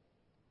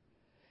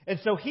 And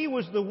so he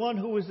was the one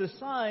who was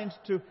assigned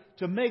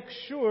to make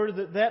sure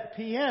that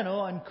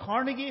piano in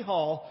Carnegie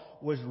Hall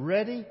was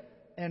ready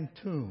and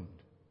tuned.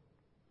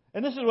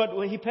 And this is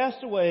what he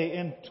passed away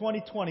in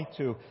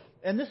 2022.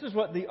 And this is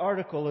what the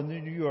article in the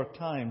New York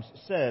Times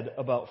said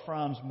about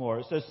Franz Moore.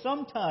 It says,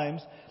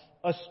 sometimes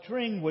a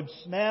string would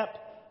snap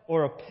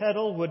or a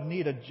pedal would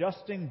need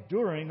adjusting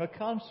during a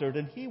concert,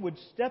 and he would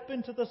step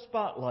into the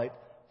spotlight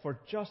for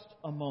just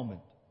a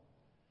moment.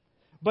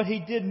 But he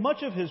did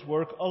much of his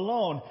work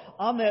alone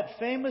on that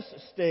famous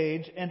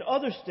stage and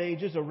other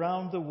stages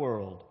around the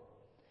world.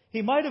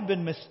 He might have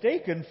been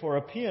mistaken for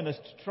a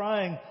pianist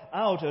trying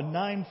out a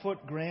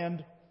 9-foot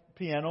grand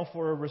piano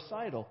for a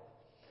recital,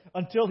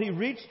 until he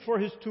reached for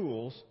his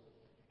tools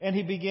and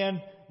he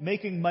began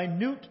making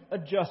minute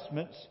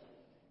adjustments,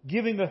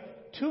 giving a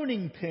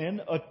tuning pin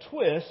a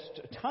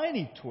twist, a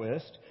tiny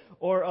twist,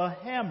 or a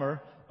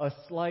hammer a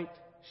slight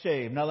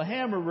shave. Now the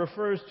hammer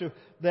refers to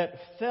that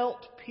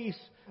felt piece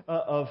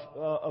of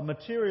a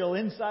material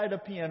inside a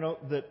piano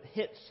that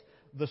hits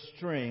the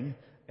string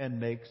and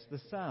makes the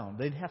sound.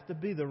 They'd have to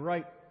be the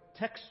right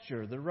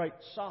texture, the right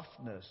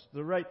softness,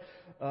 the right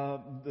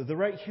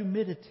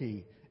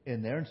humidity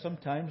in there, and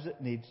sometimes it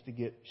needs to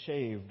get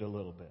shaved a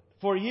little bit.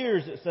 For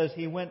years, it says,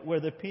 he went where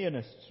the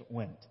pianists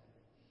went.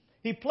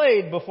 He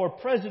played before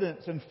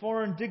presidents and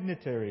foreign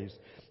dignitaries.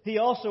 He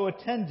also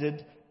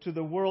attended to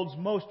the world's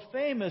most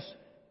famous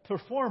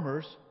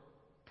performers'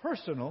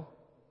 personal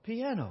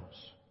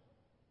pianos.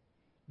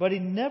 But he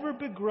never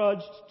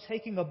begrudged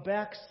taking a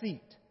back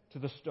seat to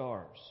the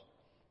stars.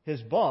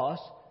 His boss,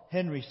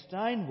 Henry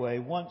Steinway,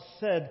 once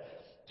said,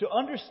 to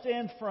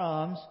understand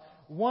Franz,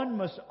 one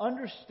must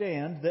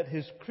understand that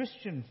his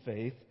Christian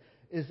faith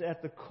is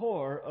at the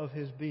core of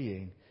his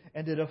being,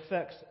 and it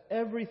affects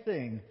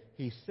everything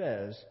he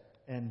says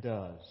and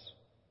does.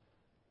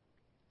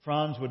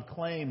 Franz would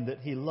claim that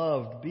he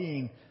loved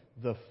being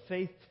the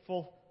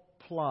faithful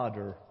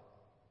plodder,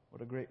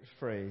 what a great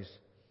phrase,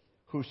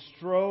 who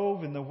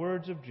strove, in the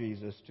words of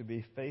Jesus, to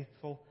be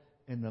faithful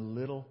in the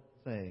little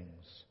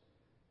things.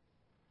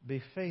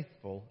 Be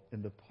faithful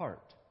in the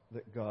part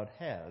that God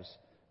has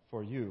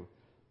for you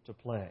to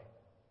play.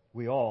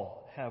 We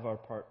all have our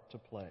part to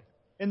play.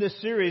 In this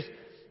series,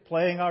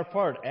 playing our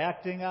part,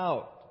 acting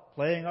out,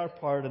 playing our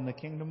part in the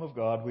kingdom of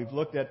God, we've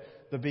looked at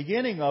the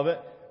beginning of it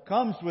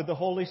comes with the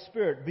Holy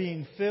Spirit,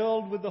 being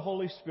filled with the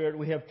Holy Spirit.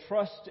 We have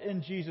trust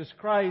in Jesus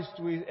Christ,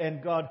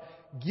 and God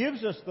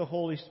gives us the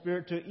Holy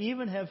Spirit to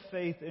even have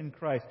faith in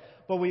Christ.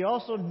 But we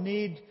also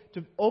need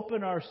to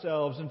open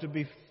ourselves and to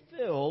be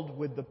filled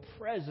with the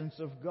presence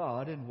of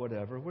God in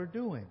whatever we're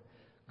doing.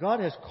 God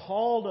has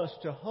called us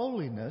to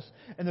holiness,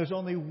 and there's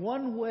only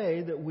one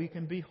way that we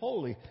can be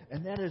holy,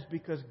 and that is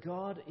because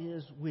God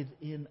is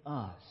within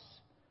us.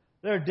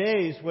 There are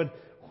days when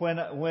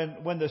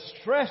the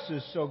stress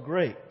is so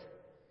great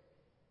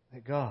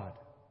that God,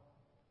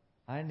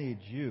 I need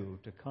you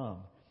to come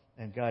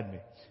and guide me.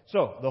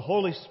 So, the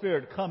Holy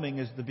Spirit coming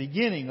is the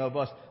beginning of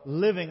us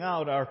living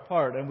out our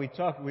part, and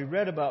we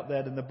read about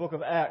that in the book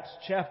of Acts,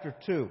 chapter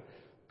 2.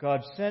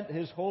 God sent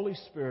His Holy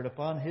Spirit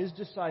upon His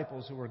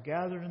disciples who were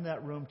gathered in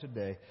that room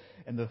today,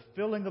 and the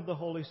filling of the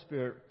Holy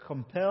Spirit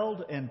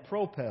compelled and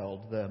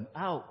propelled them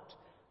out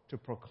to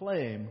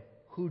proclaim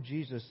who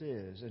Jesus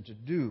is and to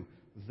do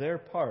their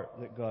part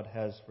that God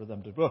has for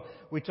them to do.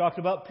 We talked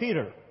about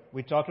Peter.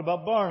 We talked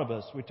about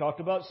Barnabas. We talked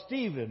about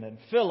Stephen and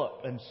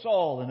Philip and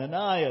Saul and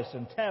Ananias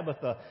and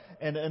Tabitha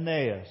and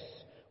Aeneas.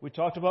 We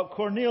talked about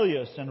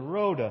Cornelius and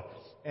Rhoda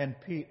and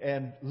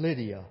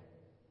Lydia.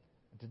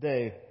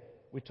 Today,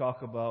 we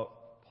talk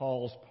about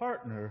Paul's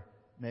partner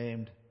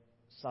named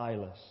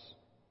Silas.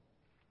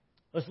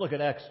 Let's look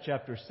at Acts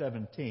chapter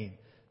 17.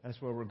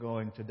 That's where we're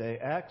going today.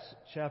 Acts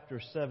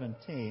chapter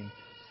 17,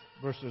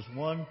 verses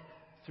 1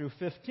 through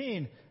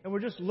 15. And we're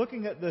just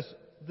looking at this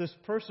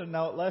person.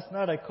 Now, last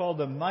night I called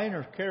them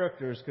minor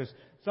characters because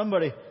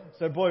somebody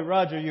said, boy,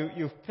 Roger,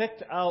 you've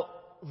picked out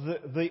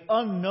the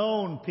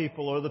unknown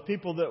people or the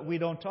people that we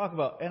don't talk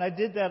about. And I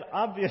did that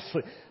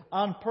obviously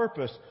on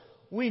purpose.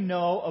 We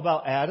know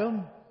about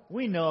Adam.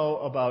 We know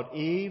about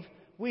Eve.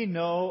 We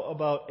know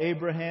about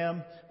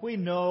Abraham. We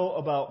know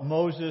about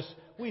Moses.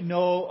 We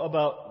know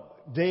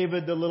about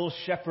David, the little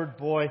shepherd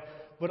boy.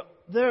 But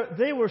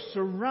they were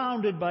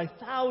surrounded by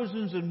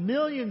thousands and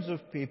millions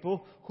of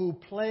people who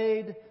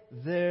played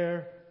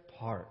their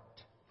part.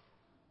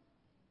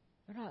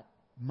 They're not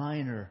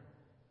minor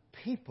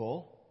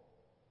people.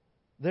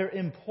 They're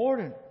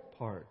important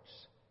parts.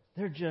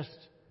 They're just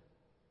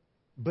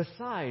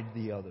beside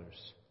the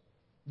others.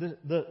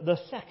 The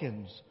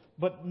seconds,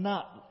 but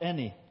not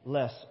any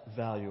less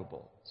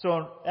valuable. So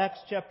in Acts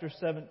chapter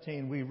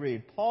 17 we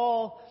read,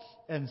 Paul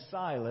and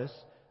Silas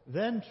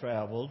then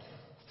traveled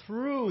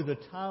through the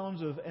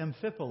towns of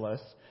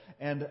Amphipolis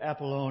and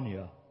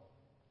Apollonia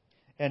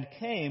and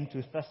came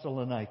to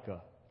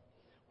Thessalonica,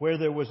 where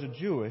there was a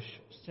Jewish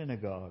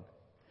synagogue.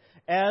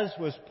 As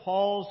was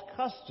Paul's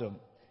custom,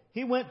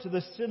 he went to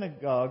the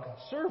synagogue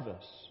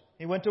service.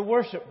 He went to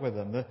worship with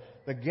them,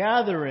 the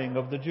gathering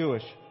of the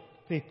Jewish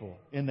people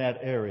in that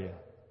area.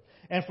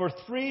 And for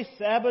 3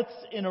 Sabbaths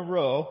in a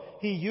row,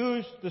 he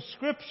used the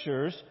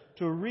Scriptures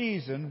to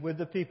reason with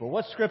the people.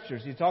 What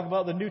Scriptures? He's talking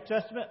about the New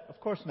Testament? Of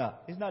course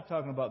not. He's not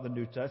talking about the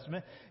New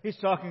Testament. He's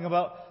talking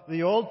about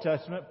the Old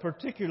Testament,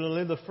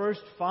 particularly the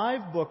first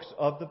 5 books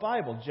of the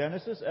Bible: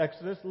 Genesis,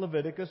 Exodus,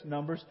 Leviticus,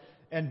 Numbers,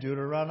 and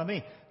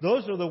Deuteronomy.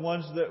 Those are the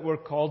ones that were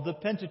called the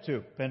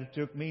Pentateuch.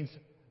 Pentateuch means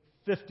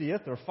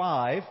 50th or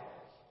 5.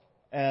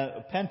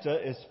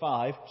 Penta is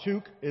 5.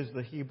 Tuch is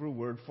the Hebrew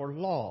word for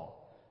law.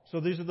 So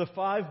these are the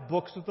 5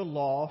 books of the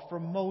law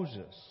from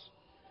Moses.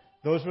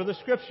 Those were the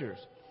Scriptures.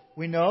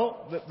 We know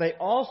that they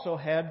also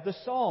had the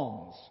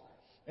Psalms.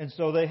 And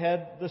so they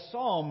had the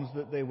Psalms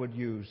that they would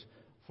use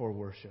for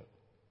worship.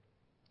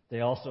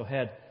 They also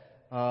had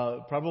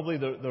probably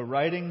the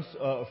writings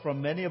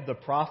from many of the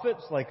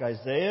prophets like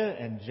Isaiah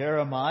and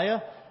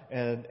Jeremiah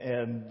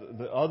and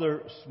the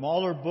other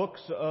smaller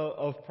books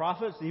of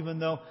prophets, even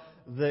though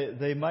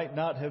they might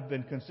not have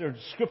been considered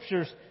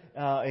Scriptures,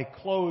 a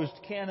closed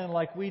canon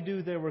like we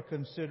do. They were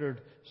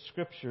considered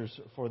Scriptures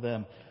for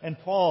them. And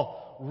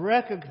Paul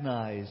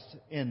recognized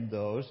in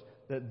those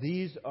that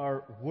these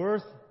are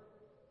worth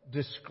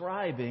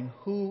describing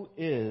who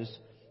is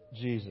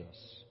Jesus.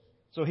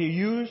 So he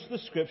used the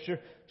Scripture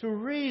to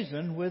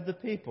reason with the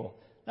people.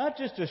 Not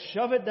just to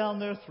shove it down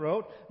their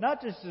throat,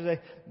 not just to say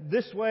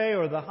this way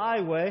or the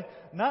highway,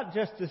 not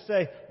just to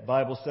say,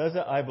 Bible says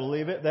it, I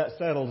believe it, that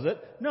settles it.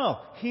 No,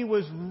 he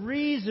was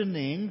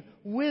reasoning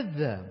with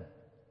them.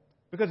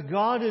 Because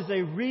God is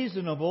a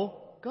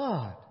reasonable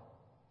God.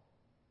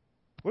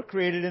 We're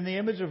created in the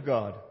image of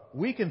God.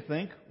 We can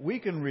think, we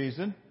can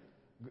reason.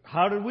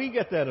 How did we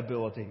get that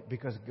ability?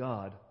 Because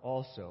God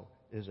also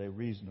is a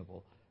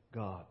reasonable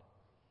God.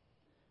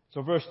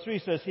 So verse 3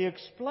 says, He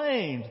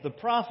explained the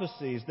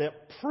prophecies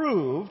that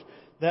proved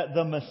that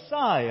the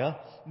Messiah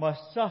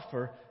must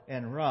suffer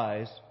and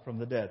rise from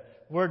the dead.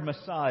 Word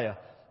Messiah.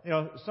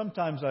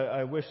 Sometimes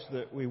I wish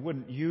that we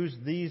wouldn't use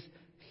these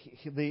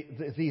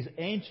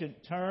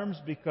ancient terms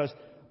because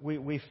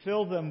we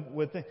fill them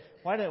with things.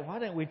 Why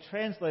don't we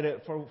translate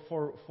it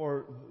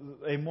for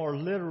a more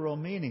literal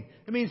meaning?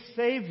 It means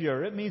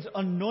Savior. It means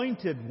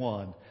Anointed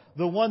One.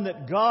 The one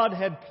that God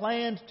had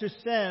planned to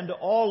send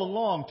all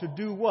along to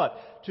do what?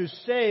 To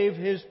save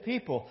His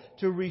people.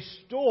 To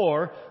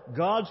restore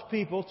God's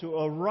people to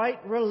a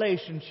right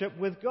relationship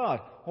with God.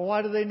 Well,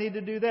 why do they need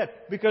to do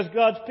that? Because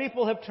God's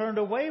people have turned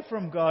away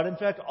from God. In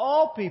fact,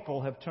 all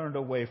people have turned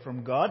away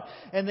from God.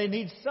 And they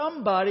need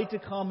somebody to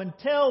come and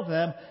tell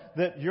them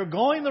that you're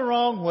going the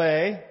wrong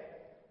way.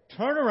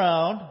 Turn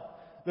around.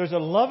 There's a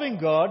loving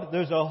God.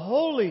 There's a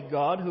holy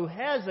God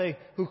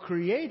who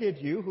created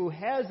you, who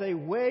has a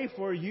way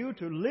for you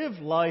to live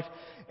life.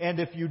 And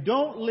if you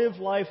don't live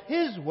life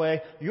His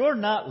way, you're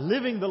not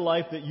living the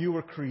life that you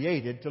were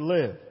created to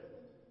live.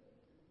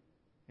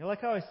 You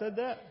like how I said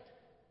that?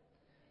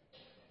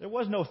 There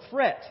was no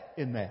threat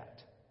in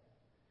that.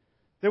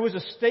 There was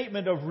a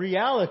statement of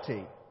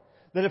reality.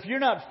 That if you're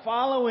not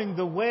following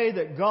the way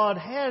that God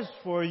has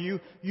for you,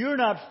 you're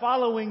not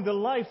following the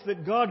life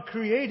that God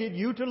created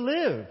you to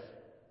live.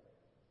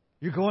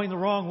 You're going the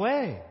wrong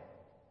way.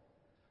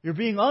 You're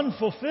being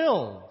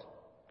unfulfilled.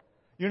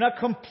 You're not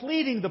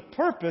completing the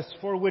purpose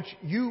for which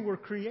you were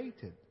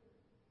created.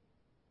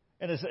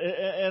 And I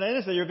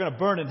didn't say you're going to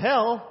burn in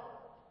hell,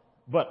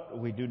 but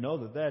we do know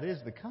that that is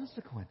the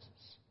consequences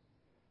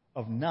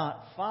of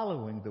not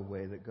following the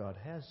way that God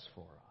has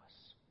for us.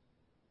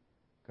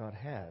 God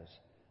has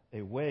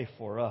a way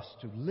for us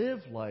to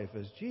live life,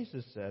 as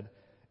Jesus said,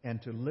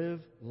 and to live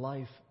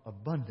life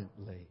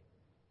abundantly.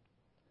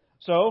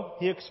 So,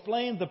 He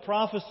explained the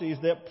prophecies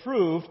that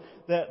proved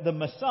that the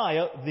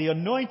Messiah, the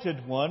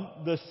Anointed One,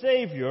 the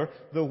Savior,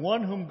 the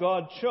one whom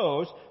God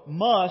chose,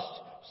 must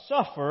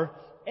suffer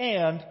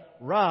and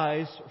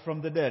rise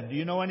from the dead. Do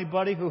you know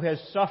anybody who has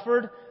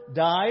suffered,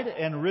 died,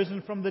 and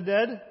risen from the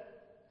dead?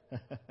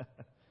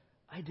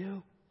 I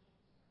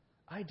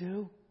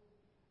do.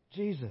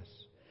 Jesus.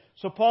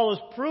 So Paul is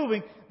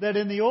proving that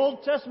in the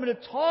Old Testament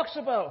it talks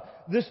about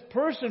this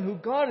person who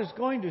God is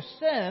going to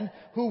send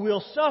who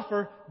will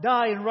suffer,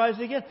 die, and rise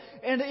again.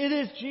 And it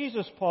is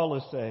Jesus, Paul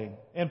is saying.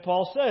 And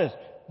Paul says,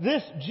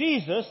 this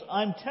Jesus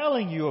I'm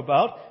telling you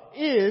about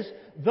is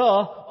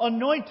the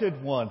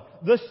Anointed One,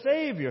 the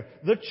Savior,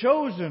 the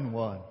Chosen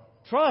One.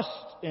 Trust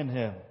in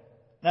Him.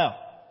 Now,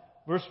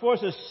 verse 4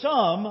 says,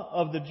 some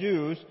of the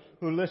Jews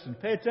who listened.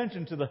 Pay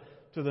attention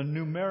to the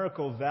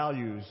numerical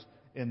values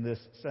in this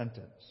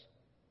sentence.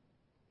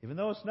 Even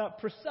though it's not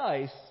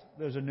precise,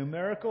 there's a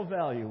numerical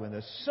value in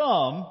this.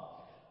 Some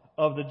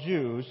of the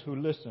Jews who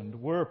listened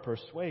were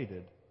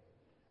persuaded.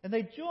 And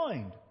they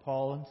joined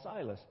Paul and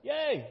Silas.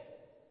 Yay!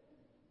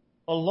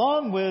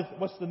 Along with,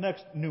 what's the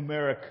next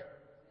numeric?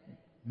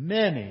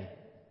 Many.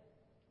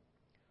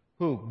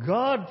 Who?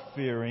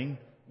 God-fearing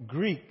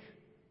Greek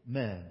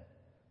men.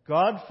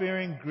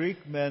 God-fearing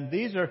Greek men.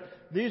 These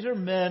are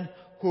men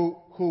who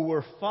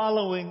were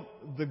following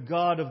the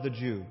God of the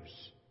Jews.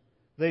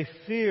 They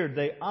feared,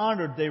 they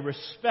honored, they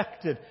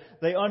respected,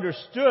 they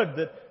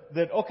understood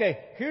okay,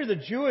 here are the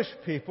Jewish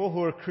people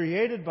who are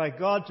created by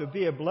God to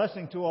be a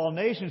blessing to all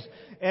nations,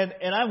 and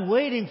I'm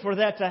waiting for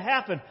that to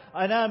happen.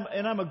 And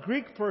I'm a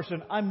Greek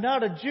person. I'm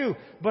not a Jew,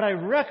 but I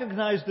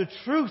recognize the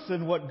truth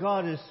in what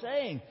God is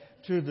saying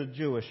to the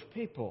Jewish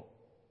people.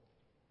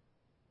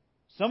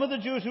 Some of the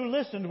Jews who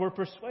listened were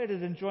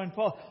persuaded and joined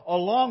Paul,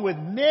 along with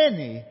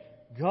many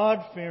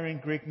God-fearing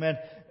Greek men.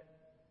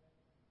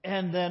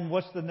 And then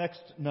what's the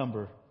next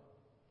number?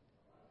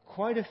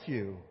 Quite a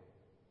few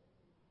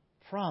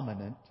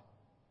prominent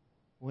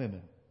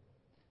women.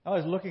 I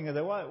was looking at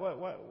that.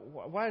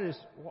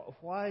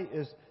 Why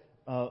is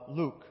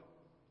Luke,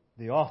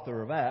 the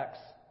author of Acts,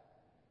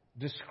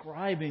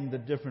 describing the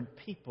different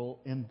people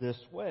in this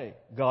way?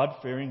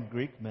 God-fearing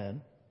Greek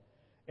men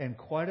and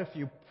quite a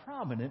few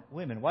prominent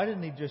women. Why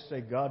didn't he just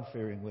say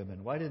God-fearing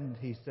women? Why didn't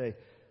he say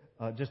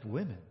just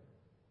women?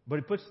 But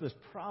he puts this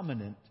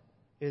prominent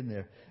in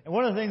there. And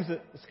one of the things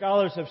that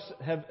scholars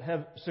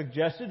have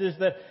suggested is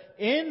that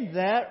in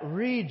that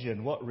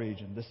region, what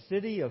region? The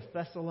city of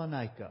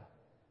Thessalonica.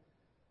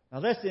 Now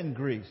that's in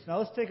Greece. Now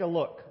let's take a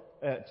look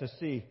to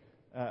see.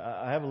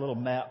 I have a little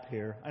map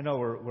here. I know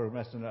we're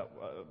messing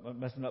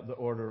up the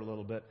order a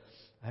little bit.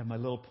 I have my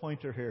little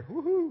pointer here.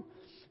 Woohoo!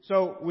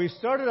 So we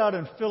started out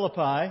in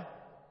Philippi.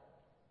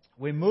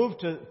 We moved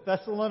to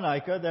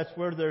Thessalonica. That's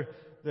where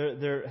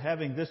they're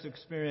having this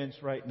experience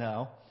right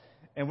now.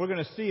 And we're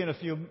going to see in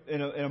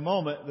a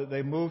moment that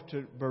they moved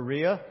to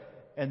Berea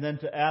and then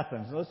to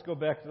Athens. Now let's go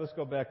back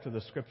to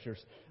the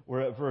scriptures.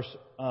 We're at verse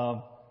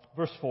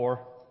 4.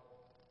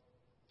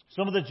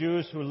 Some of the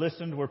Jews who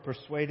listened were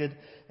persuaded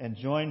and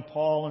joined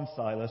Paul and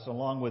Silas,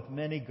 along with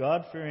many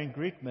God-fearing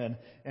Greek men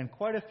and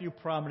quite a few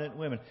prominent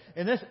women.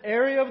 In this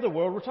area of the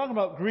world, we're talking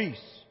about Greece,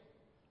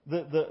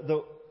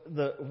 the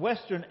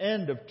western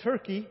end of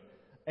Turkey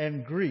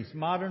and Greece,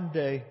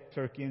 modern-day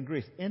Turkey and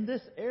Greece. In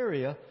this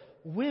area,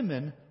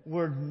 women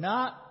were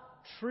not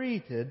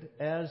treated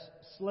as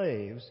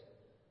slaves,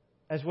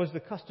 as was the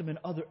custom in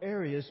other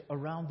areas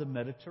around the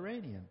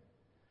Mediterranean.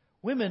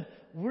 Women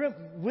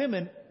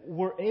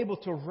were able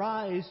to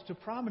rise to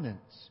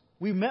prominence.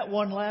 We met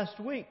one last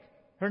week.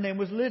 Her name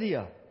was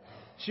Lydia.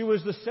 She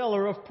was the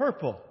seller of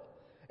purple.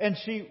 And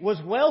she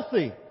was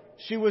wealthy.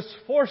 She was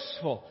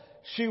forceful.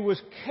 She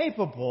was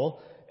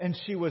capable. And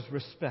she was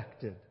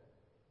respected.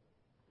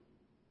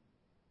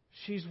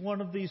 She's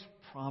one of these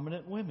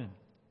prominent women.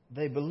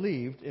 They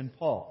believed in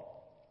Paul.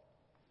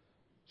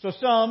 So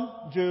some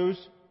Jews,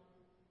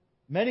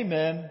 many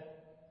men,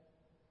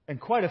 and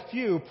quite a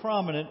few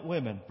prominent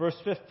women. Verse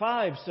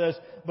 5 says,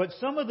 "But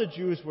some of the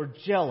Jews were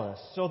jealous,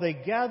 so they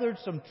gathered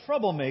some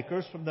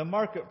troublemakers from the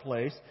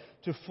marketplace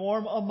to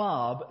form a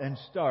mob and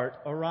start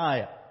a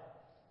riot."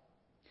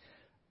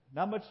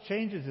 Not much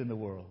changes in the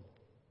world.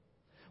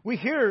 We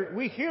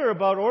hear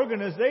about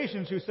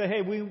organizations who say,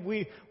 "Hey,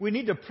 we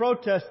need to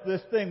protest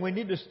this thing. We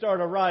need to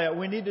start a riot.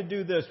 We need to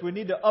do this. We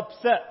need to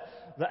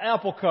upset the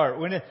apple cart.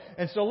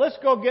 And so let's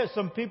go get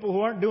some people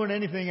who aren't doing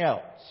anything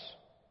else."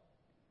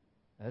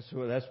 That's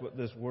what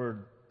this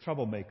word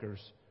troublemakers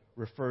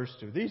refers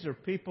to. These are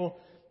people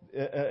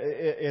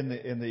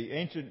in the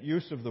ancient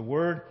use of the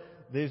word.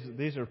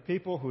 These are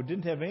people who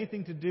didn't have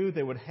anything to do.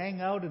 They would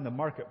hang out in the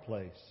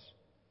marketplace,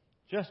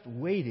 just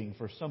waiting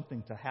for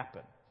something to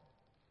happen.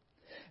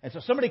 And so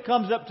somebody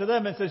comes up to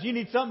them and says, "You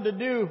need something to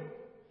do.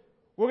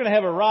 We're going to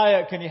have a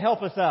riot. Can you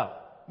help us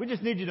out? We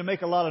just need you to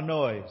make a lot of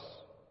noise.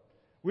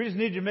 We just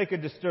need you to make a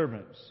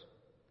disturbance."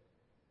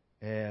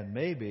 And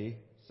maybe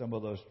some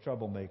of those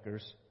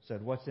troublemakers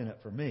said, "What's in it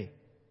for me?"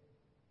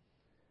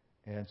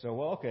 And so,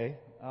 well, okay,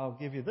 I'll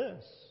give you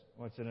this.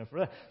 What's in it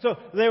for that? So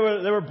they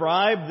were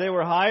bribed. They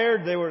were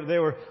hired. They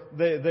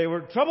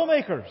were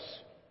troublemakers.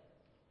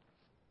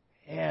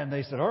 And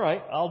they said, "All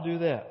right, I'll do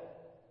that."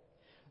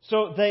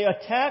 So they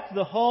attacked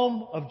the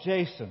home of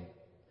Jason,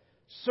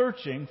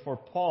 searching for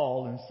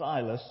Paul and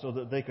Silas so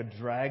that they could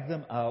drag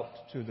them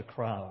out to the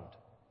crowd.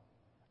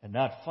 And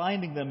not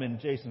finding them in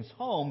Jason's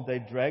home, they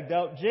dragged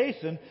out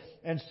Jason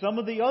and some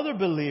of the other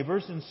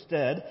believers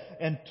instead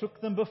and took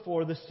them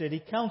before the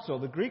city council.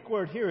 The Greek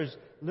word here is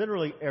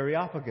literally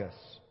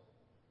Areopagus,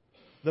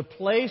 the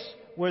place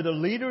where the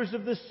leaders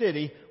of the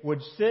city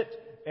would sit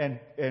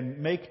and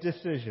make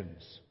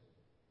decisions.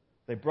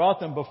 They brought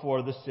them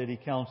before the city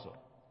council.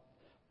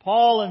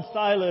 "Paul and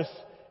Silas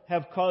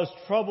have caused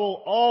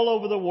trouble all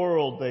over the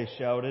world," they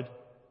shouted.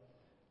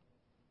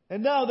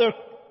 "And now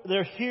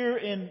they're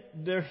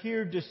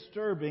here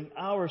disturbing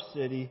our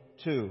city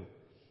too.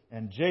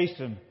 And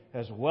Jason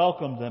has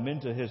welcomed them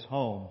into his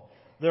home.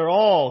 They're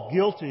all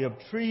guilty of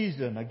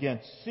treason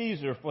against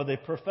Caesar, for they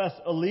profess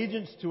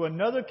allegiance to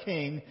another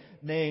king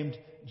named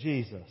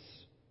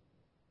Jesus."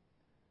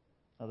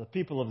 Now the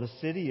people of the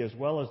city, as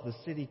well as the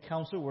city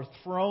council, were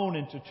thrown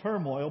into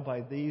turmoil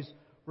by these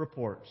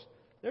reports.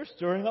 They're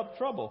stirring up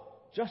trouble,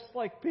 just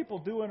like people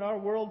do in our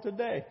world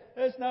today.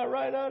 "It's not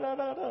right.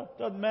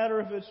 Doesn't matter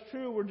if it's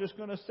true. We're just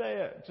going to say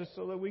it, just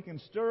so that we can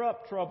stir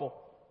up trouble,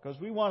 because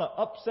we want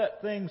to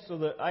upset things so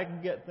that I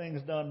can get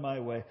things done my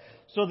way."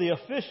 So the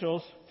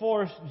officials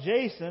forced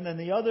Jason and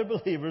the other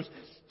believers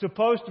to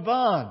post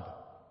bond.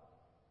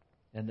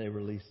 and they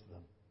released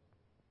them.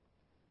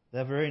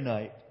 That very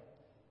night,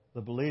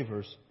 the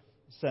believers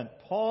sent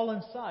Paul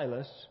and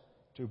Silas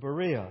to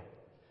Berea.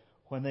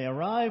 When they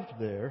arrived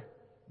there,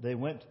 they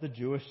went to the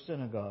Jewish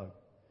synagogue.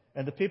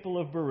 And the people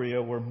of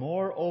Berea were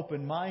more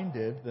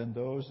open-minded than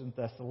those in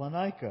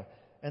Thessalonica,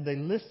 and they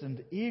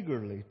listened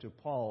eagerly to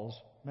Paul's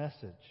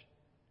message.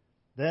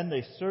 Then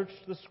they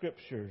searched the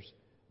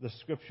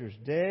Scriptures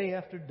day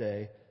after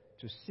day,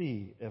 to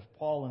see if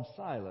Paul and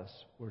Silas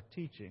were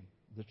teaching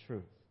the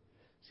truth.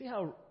 See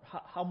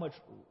how much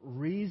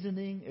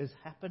reasoning is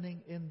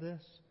happening in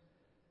this?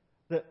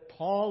 That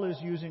Paul is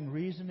using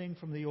reasoning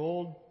from the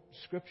old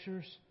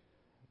Scriptures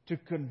to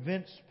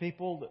convince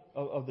people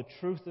of the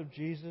truth of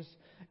Jesus.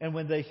 And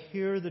when they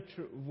hear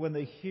when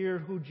they hear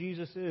who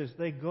Jesus is,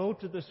 they go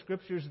to the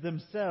Scriptures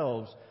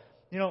themselves.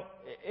 You know,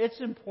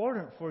 it's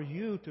important for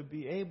you to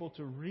be able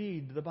to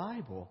read the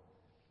Bible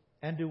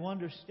and to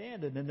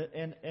understand it.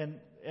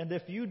 And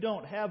if you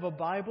don't have a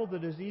Bible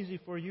that is easy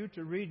for you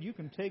to read, you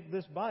can take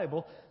this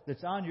Bible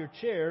that's on your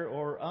chair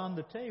or on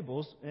the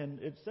tables,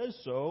 and it says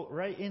so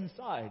right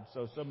inside.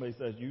 So somebody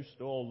says, you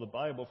stole the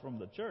Bible from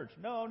the church.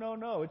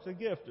 No, it's a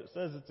gift. It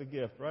says it's a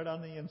gift right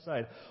on the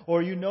inside.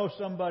 Or you know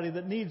somebody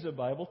that needs a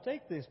Bible,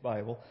 take this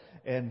Bible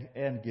and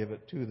give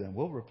it to them.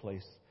 We'll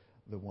replace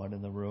the one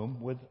in the room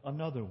with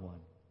another one.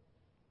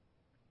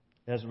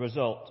 As a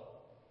result,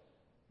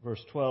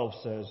 verse 12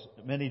 says,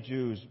 many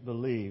Jews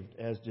believed,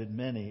 as did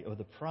many of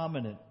the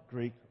prominent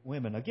Greek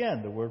women.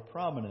 Again, the word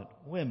prominent,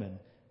 women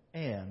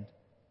and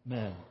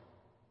men.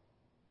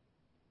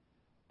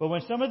 But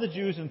when some of the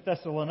Jews in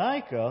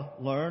Thessalonica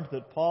learned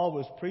that Paul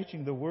was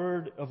preaching the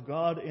word of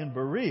God in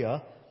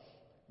Berea,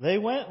 they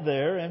went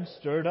there and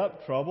stirred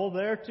up trouble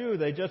there too.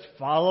 They just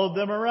followed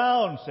them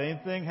around. Same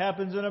thing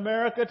happens in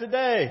America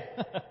today.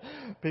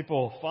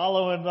 People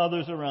following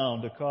others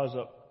around to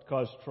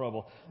cause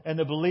trouble. And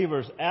the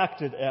believers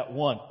acted at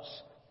once.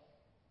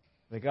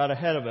 They got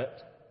ahead of it.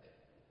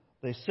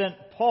 They sent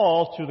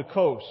Paul to the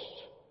coast,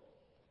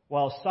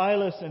 while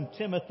Silas and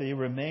Timothy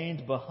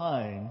remained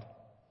behind.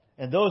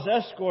 And those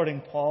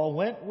escorting Paul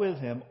went with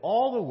him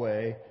all the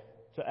way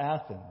to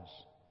Athens.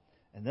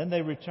 And then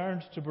they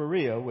returned to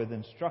Berea with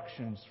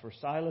instructions for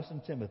Silas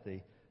and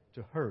Timothy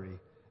to hurry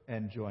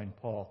and join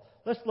Paul.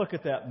 Let's look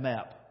at that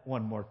map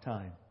one more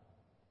time.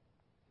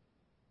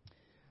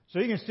 So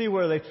you can see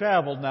where they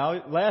traveled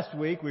now. Last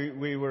week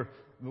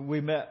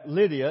we met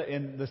Lydia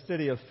in the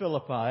city of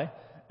Philippi,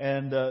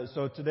 and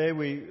so today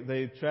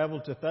they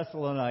traveled to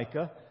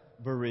Thessalonica,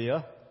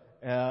 Berea,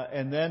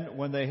 and then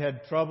when they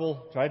had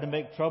tried to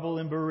make trouble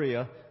in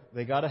Berea,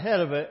 they got ahead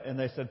of it and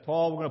they said,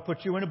 Paul, we're going to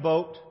put you in a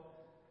boat,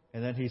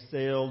 and then he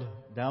sailed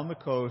down the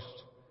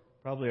coast,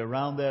 probably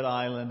around that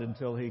island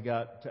until he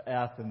got to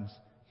Athens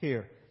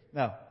here.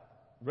 Now,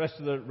 the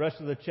rest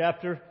of the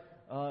chapter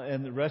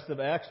and the rest of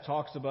Acts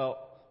talks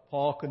about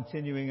Paul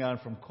continuing on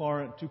from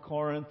Corinth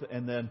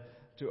and then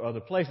to other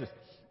places.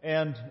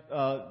 And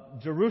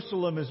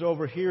Jerusalem is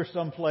over here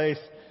someplace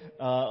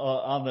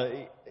on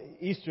the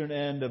eastern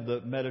end of the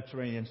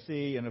Mediterranean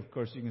Sea. And of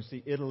course you can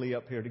see Italy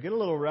up here to get a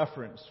little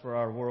reference for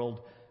our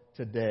world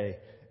today.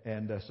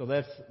 And so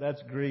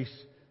that's Greece.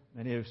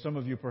 Some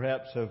of you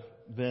perhaps have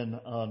been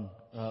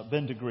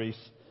to Greece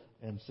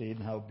and seen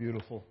how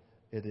beautiful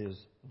it is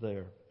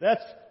there.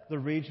 That's the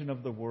region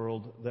of the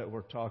world that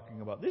we're talking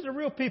about. These are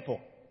real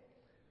people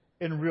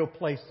in real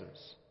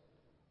places,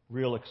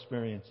 real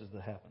experiences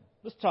that happen.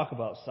 Let's talk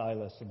about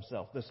Silas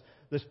himself,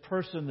 this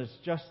person that's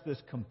just this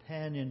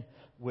companion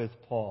with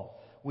Paul.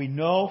 We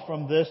know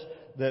from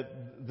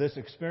this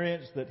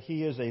experience that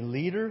he is a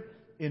leader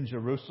in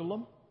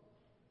Jerusalem,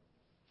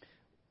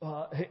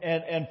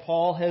 and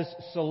Paul has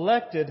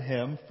selected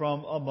him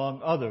from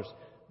among others.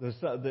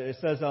 It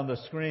says on the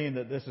screen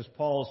that this is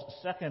Paul's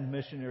second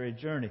missionary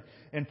journey.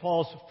 In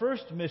Paul's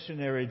first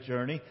missionary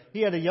journey,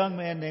 he had a young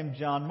man named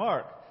John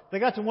Mark. They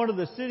got to one of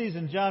the cities,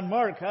 and John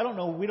Mark,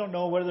 we don't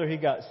know whether he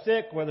got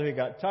sick, whether he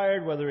got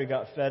tired, whether he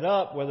got fed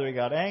up, whether he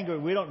got angry,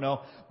 we don't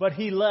know. But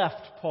he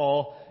left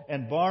Paul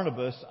and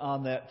Barnabas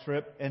on that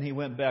trip, and he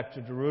went back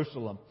to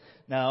Jerusalem.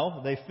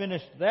 Now, they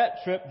finished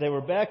that trip, they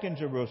were back in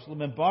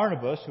Jerusalem, and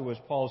Barnabas, who was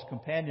Paul's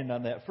companion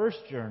on that first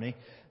journey,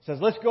 says,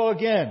 let's go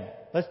again.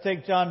 Let's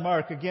take John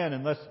Mark again,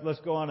 and let's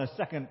go on a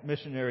second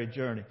missionary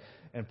journey.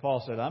 And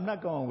Paul said, I'm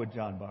not going with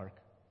John Mark.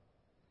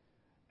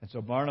 And so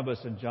Barnabas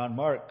and John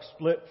Mark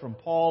split from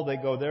Paul. They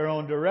go their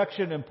own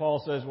direction, and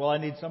Paul says, well, I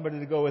need somebody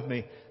to go with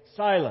me.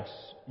 Silas,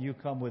 you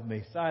come with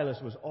me. Silas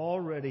was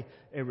already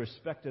a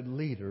respected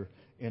leader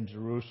in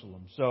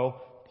Jerusalem. So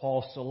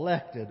Paul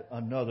selected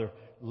another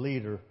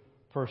leader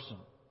person.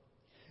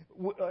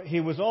 He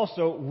was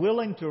also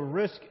willing to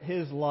risk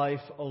his life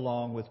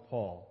along with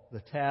Paul.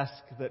 The task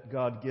that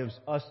God gives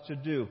us to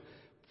do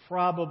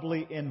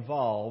probably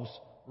involves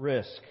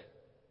risk.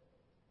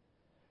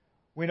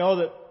 We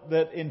know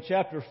that in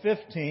chapter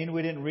 15,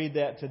 we didn't read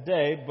that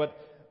today, but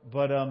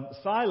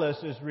Silas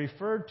is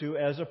referred to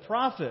as a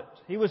prophet.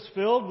 He was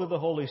filled with the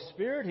Holy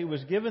Spirit. He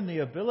was given the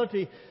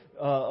ability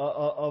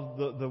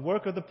of the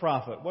work of the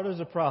prophet. What does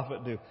a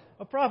prophet do?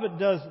 A prophet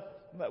does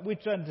we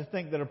tend to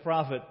think that a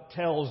prophet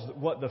tells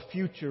what the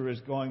future is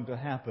going to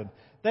happen.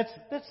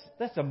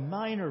 That's a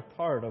minor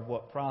part of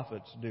what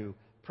prophets do.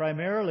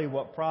 Primarily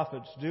what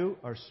prophets do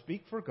are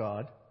speak for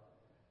God,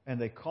 and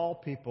they call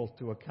people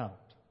to account.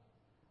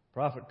 A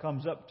prophet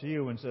comes up to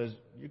you and says,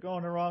 "You're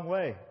going the wrong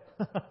way.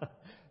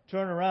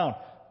 Turn around.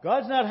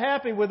 God's not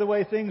happy with the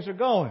way things are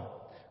going.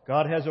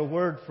 God has a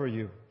word for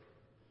you."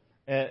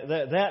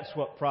 That's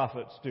what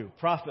prophets do.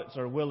 Prophets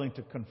are willing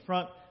to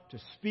confront, to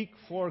speak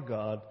for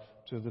God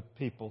to the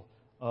people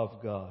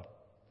of God.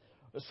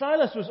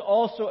 Silas was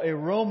also a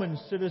Roman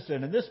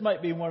citizen, and this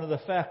might be one of the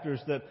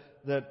factors that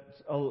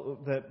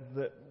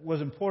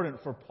was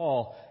important for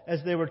Paul.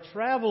 As they were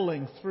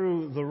traveling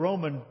through the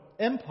Roman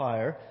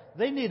Empire,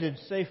 they needed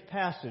safe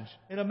passage.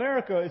 In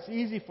America, it's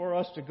easy for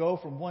us to go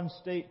from one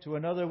state to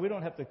another. We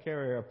don't have to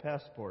carry our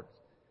passports.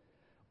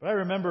 But I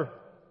remember,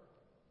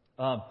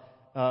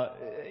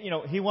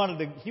 he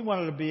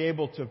wanted to be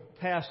able to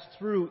pass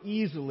through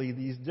easily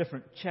these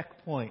different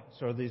checkpoints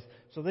so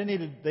they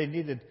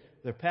needed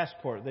their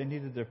passport, they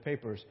needed their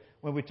papers.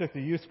 When we took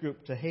the youth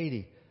group to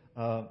Haiti,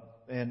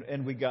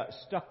 and we got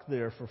stuck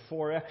there for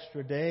 4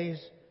 extra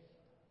days,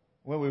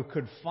 when we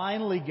could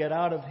finally get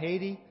out of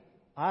Haiti,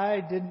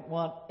 I didn't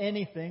want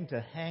anything to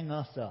hang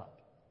us up.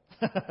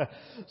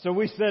 So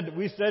we said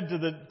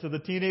to the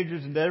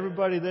teenagers and to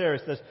everybody there,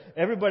 it says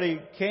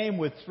everybody came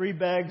with 3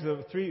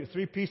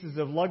 pieces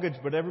of luggage,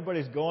 but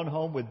everybody's going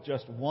home with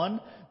just one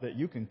that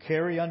you can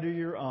carry under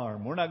your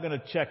arm. We're not going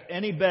to check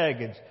any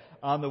baggage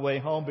on the way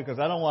home because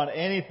I don't want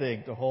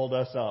anything to hold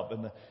us up.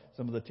 And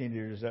some of the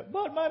teenagers said,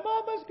 "But my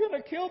mama's going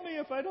to kill me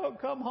if I don't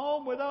come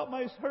home without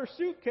her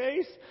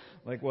suitcase."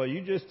 Like, well,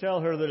 you just tell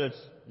her that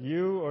it's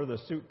you or the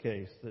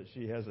suitcase, that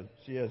she has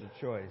a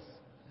choice.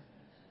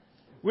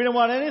 We don't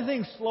want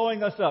anything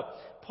slowing us up.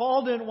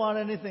 Paul didn't want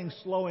anything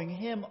slowing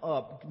him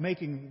up,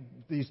 making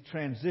these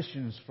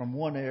transitions from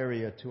one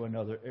area to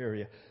another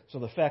area. So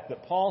the fact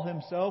that Paul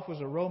himself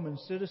was a Roman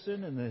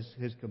citizen and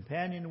his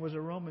companion was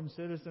a Roman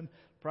citizen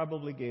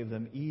probably gave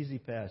them easy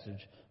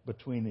passage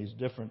between these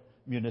different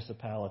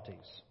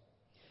municipalities.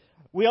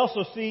 We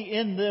also see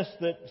in this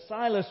that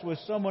Silas was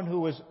someone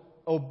who was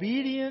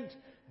obedient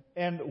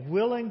and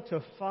willing to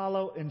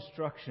follow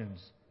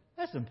instructions.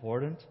 That's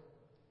important.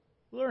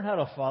 Learn how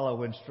to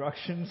follow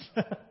instructions.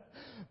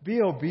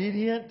 Be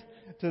obedient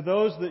to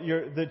those that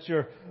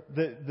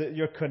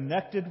you're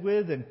connected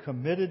with and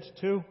committed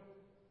to.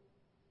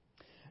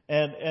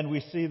 And we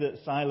see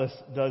that Silas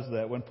does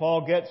that. When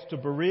Paul gets to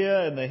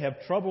Berea and they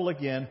have trouble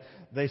again,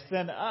 they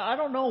send. I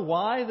don't know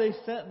why they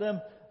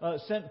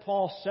sent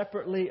Paul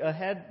separately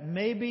ahead.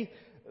 Maybe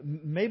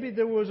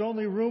there was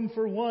only room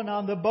for one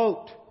on the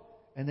boat,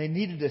 and they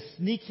needed to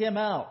sneak him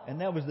out,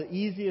 and that was the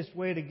easiest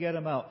way to get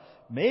him out.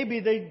 Maybe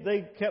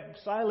they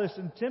kept Silas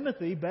and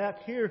Timothy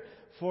back here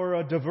for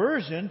a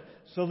diversion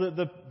so that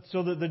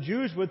the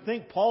Jews would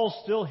think Paul's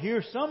still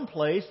here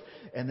someplace,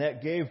 and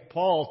that gave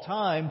Paul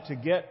time to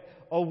get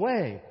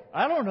away.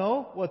 I don't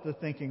know what the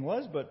thinking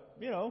was, but,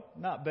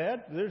 not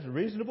bad. There's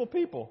reasonable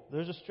people.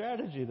 There's a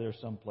strategy there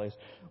someplace.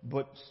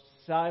 But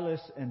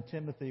Silas and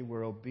Timothy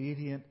were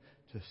obedient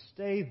to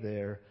stay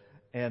there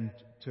and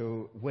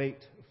to wait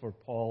for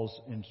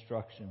Paul's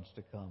instructions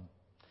to come.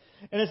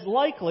 And it's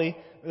likely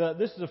that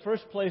this is the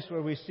first place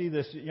where we see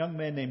this young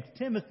man named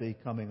Timothy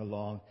coming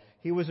along.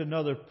 He was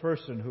another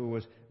person who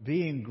was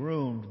being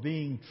groomed,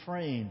 being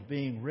trained,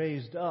 being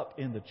raised up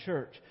in the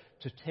church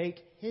to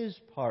take his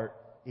part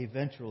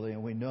eventually.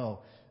 And we know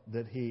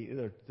that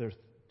there's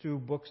 2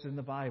 books in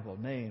the Bible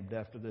named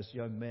after this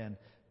young man,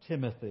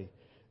 Timothy.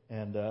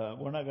 And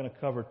we're not going to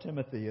cover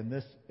Timothy in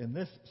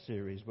this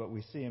series, but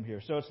we see him here.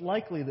 So it's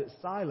likely that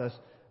Silas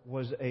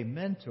was a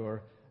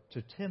mentor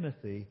to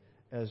Timothy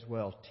as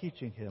well,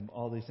 teaching him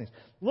all these things.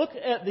 Look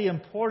at the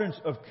importance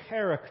of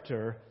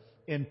character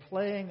in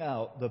playing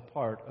out the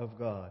part of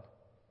God.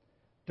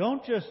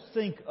 Don't just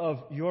think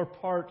of your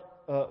part,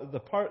 the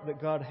part that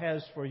God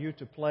has for you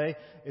to play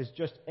is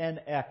just an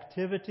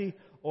activity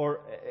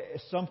or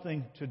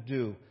something to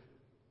do.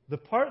 The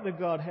part that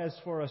God has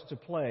for us to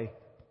play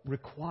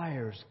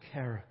requires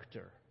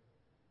character.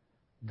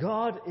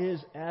 God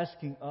is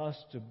asking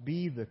us to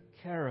be the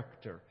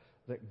character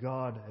that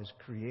God is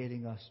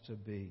creating us to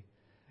be.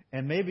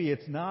 And maybe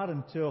it's not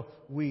until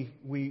we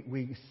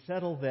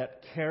settle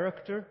that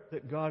character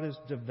that God is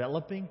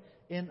developing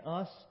in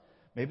us.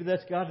 Maybe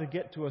that's got to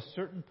get to a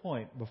certain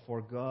point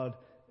before God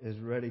is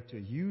ready to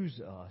use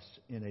us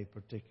in a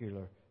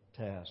particular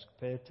task.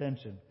 Pay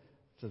attention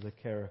to the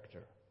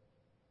character.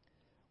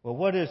 Well,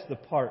 what is the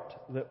part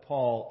that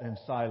Paul and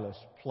Silas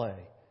play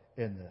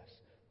in this?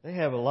 They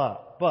have a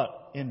lot.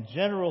 But in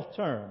general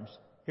terms,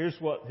 here's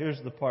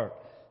the part.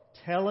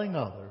 Telling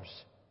others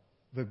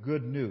the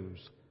good news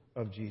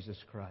of Jesus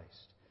Christ.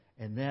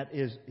 And that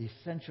is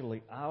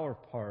essentially our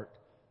part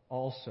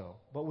also.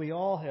 But we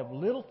all have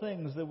little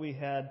things that we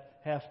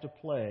have to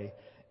play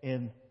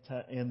in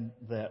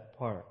that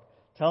part.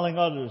 Telling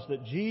others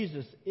that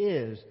Jesus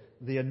is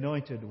the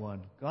Anointed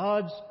One,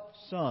 God's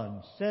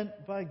Son,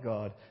 sent by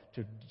God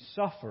to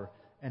suffer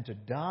and to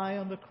die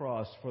on the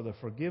cross for the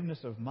forgiveness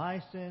of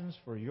my sins,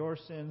 for your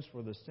sins,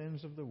 for the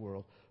sins of the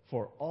world,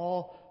 for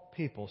all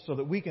people, so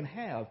that we can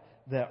have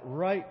that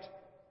right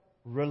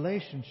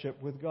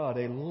relationship with God,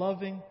 a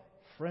loving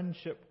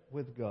friendship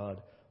with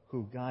God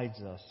who guides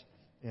us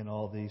in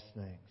all these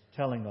things,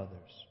 telling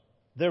others.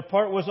 Their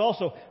part was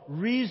also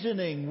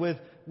reasoning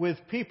with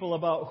people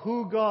about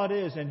who God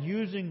is and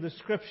using the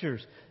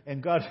Scriptures.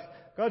 And God's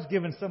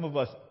given some of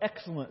us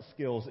excellent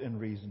skills in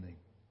reasoning.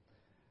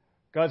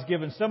 God's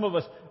given some of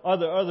us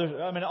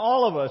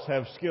all of us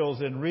have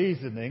skills in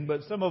reasoning,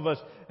 but some of us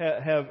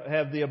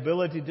have the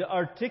ability to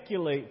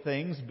articulate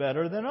things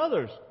better than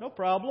others. No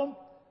problem.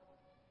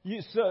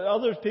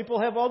 Other people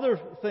have other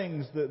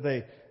things that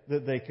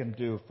they can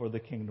do for the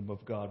kingdom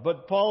of God.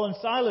 But Paul and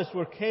Silas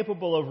were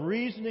capable of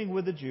reasoning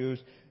with the Jews,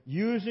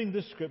 using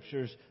the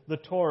Scriptures, the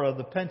Torah,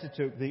 the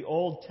Pentateuch, the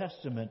Old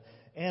Testament,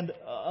 and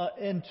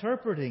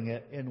interpreting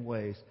it in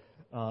ways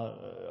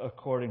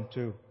according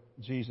to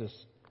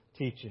Jesus'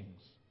 teachings.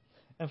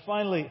 And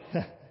finally,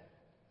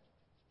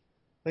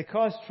 they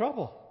caused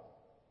trouble.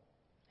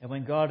 And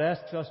when God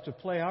asks us to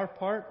play our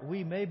part,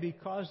 we may be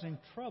causing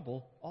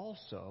trouble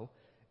also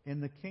in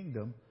the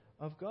kingdom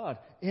of God,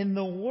 in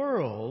the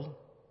world.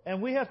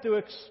 And we have to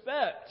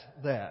expect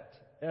that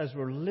as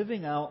we're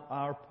living out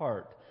our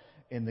part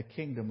in the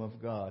kingdom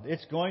of God.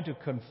 It's going to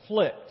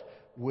conflict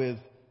with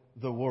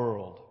the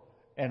world.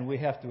 And we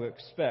have to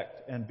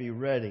expect and be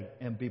ready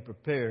and be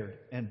prepared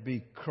and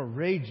be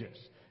courageous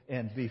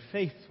and be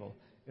faithful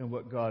in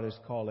what God is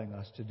calling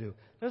us to do.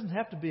 It doesn't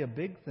have to be a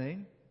big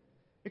thing.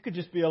 It could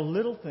just be a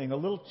little thing, a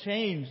little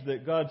change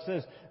that God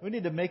says, we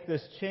need to make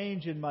this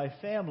change in my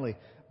family.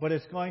 But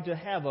it's going to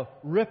have a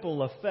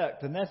ripple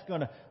effect, and that's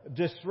going to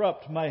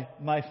disrupt my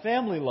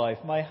family life,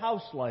 my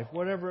house life,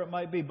 whatever it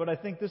might be. But I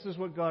think this is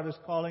what God is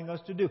calling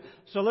us to do.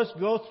 So let's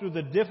go through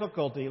the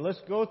difficulty.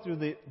 Let's go through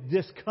the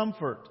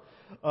discomfort.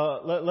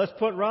 Let's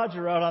put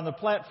Roger out on the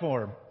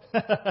platform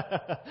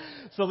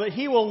so that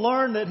he will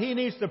learn that he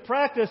needs to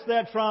practice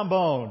that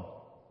trombone.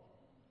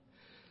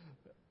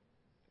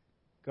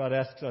 God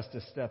asks us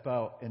to step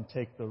out and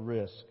take the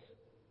risk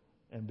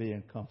and be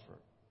in comfort.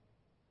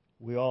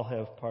 We all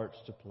have parts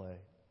to play.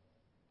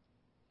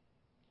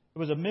 There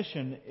was a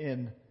mission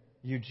in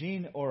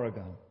Eugene,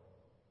 Oregon.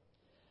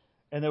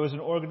 And there was an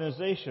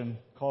organization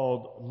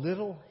called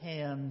Little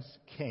Hands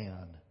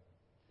Can.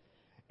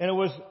 And it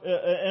was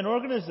an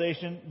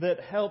organization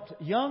that helped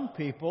young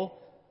people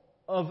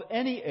of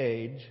any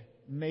age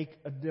make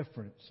a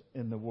difference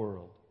in the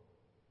world.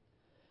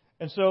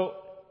 And so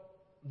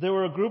there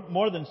were a group,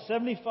 more than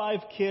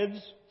 75 kids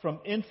from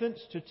infants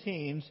to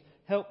teens,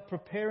 helped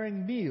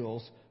preparing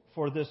meals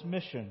for this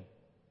mission.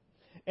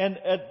 And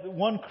at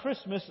one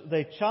Christmas,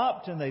 they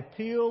chopped and they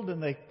peeled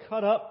and they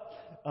cut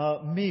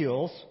up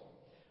meals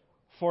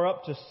for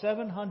up to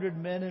 700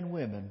 men and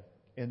women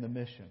in the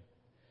mission.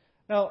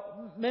 Now,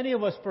 many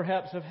of us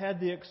perhaps have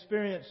had the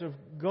experience of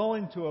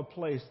going to a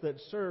place that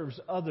serves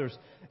others,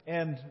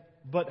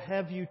 but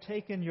have you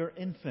taken your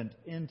infant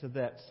into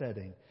that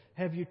setting?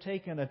 Have you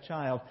taken a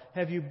child?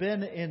 Have you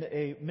been in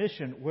a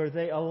mission where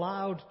they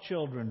allowed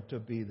children to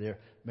be there?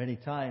 Many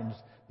times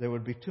there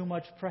would be too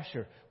much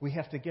pressure. We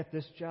have to get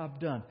this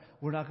job done.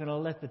 We're not going to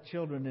let the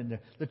children in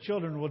there. The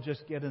children will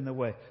just get in the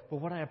way. But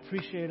what I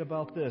appreciate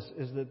about this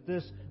is that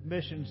this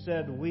mission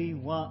said we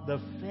want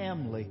the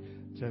family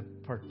to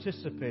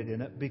participate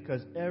in it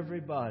because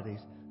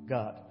everybody's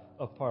got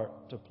a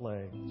part to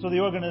play. So the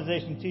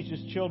organization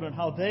teaches children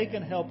how they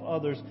can help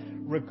others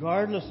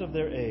regardless of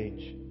their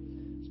age.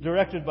 It's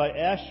directed by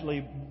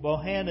Ashley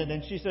Bohannon,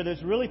 and she said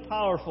it's really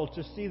powerful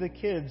to see the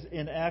kids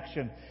in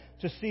action,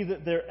 to see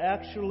that they're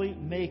actually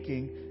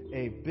making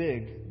a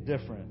big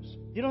difference.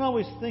 You don't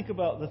always think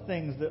about the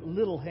things that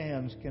little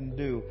hands can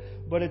do,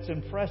 but it's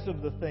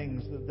impressive the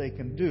things that they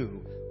can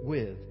do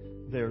with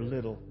their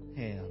little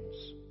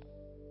hands.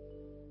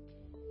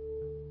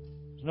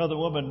 There's another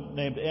woman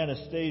named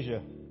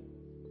Anastasia.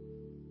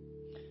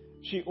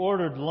 She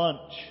ordered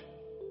lunch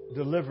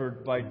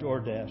delivered by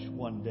DoorDash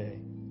one day.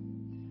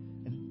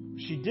 And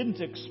she didn't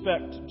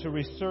expect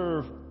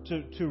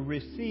to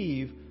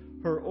receive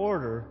her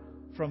order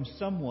from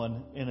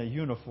someone in a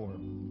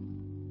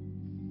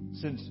uniform,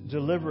 since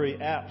delivery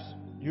apps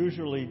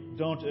usually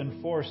don't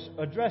enforce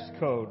a dress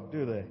code,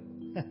 do they?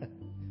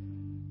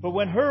 But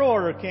when her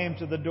order came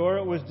to the door,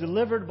 it was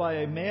delivered by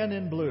a man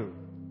in blue.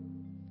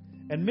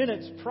 And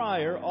minutes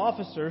prior,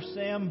 Officer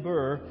Sam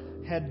Burr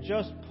had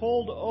just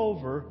pulled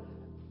over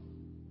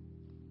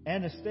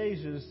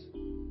Anastasia's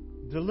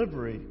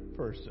delivery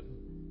person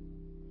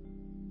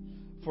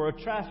for a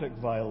traffic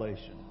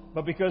violation.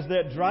 But because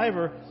that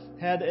driver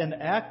had an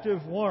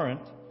active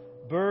warrant,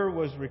 Burr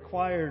was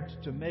required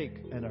to make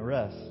an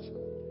arrest.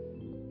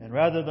 And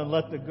rather than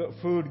let the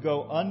food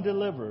go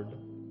undelivered,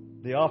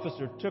 the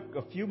officer took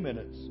a few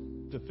minutes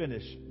to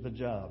finish the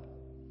job.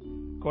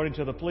 According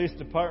to the police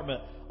department,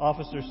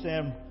 Officer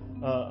Sam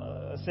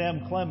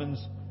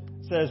Clemens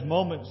says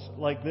moments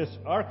like this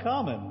are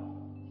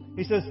common.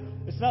 He says,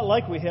 it's not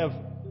like we have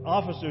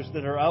officers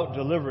that are out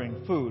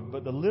delivering food,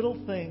 but the little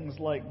things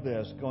like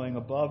this, going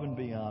above and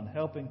beyond,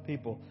 helping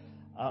people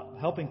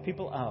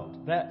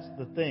out, that's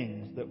the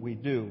things that we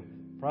do,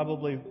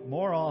 probably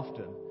more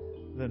often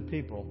than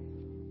people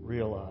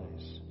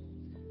realize.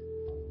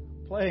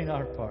 Playing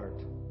our part.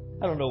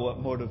 I don't know what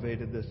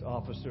motivated this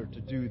officer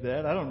to do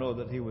that. I don't know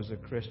that he was a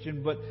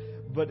Christian,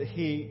 but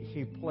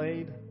he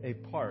played a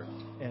part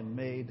and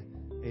made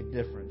a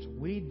difference.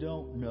 We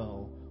don't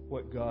know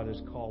what God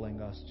is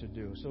calling us to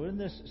do. So in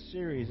this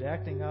series,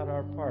 acting out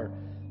our part,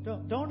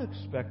 don't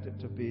expect it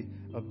to be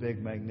a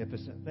big,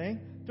 magnificent thing.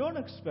 Don't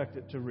expect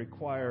it to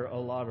require a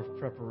lot of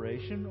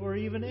preparation or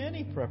even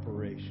any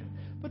preparation.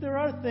 But there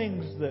are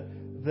things that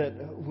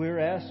we're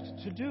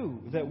asked to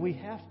do that we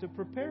have to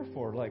prepare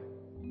for, like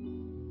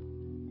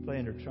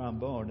playing a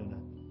trombone in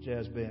a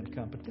jazz band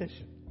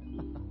competition.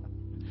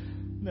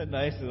 Isn't that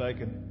nice that I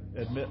can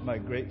admit my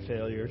great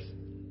failures?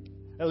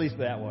 At least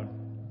that one.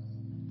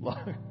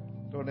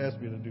 Don't ask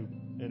me to do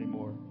any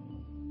more.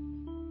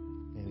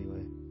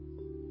 Anyway,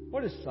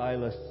 what is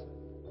Silas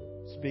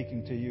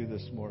speaking to you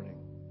this morning?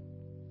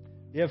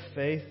 You have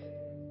faith?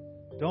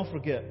 Don't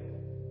forget,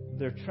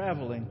 they're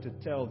traveling to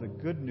tell the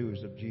good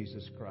news of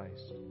Jesus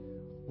Christ.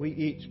 We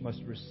each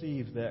must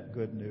receive that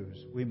good news.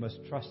 We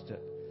must trust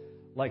it.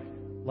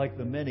 Like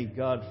the many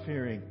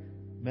God-fearing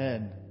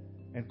men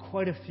and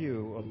quite a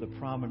few of the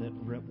prominent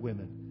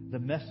women. The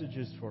message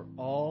is for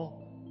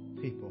all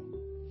people.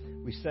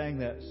 We sang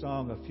that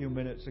song a few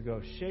minutes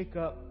ago. Shake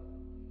up,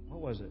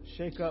 what was it?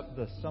 Shake up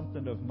the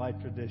something of my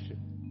tradition.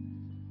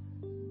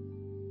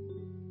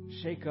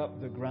 Shake up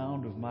the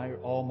ground of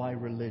all my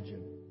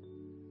religion.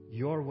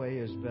 Your way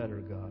is better,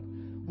 God.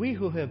 We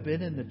who have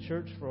been in the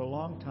church for a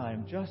long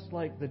time, just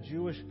like the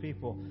Jewish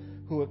people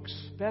who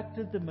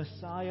expected the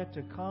Messiah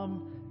to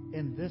come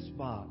in this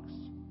box,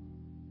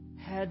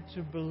 had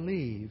to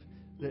believe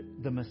that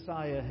the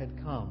Messiah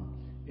had come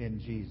in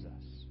Jesus.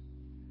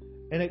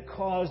 And it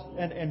caused,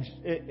 and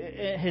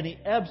he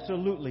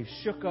absolutely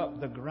shook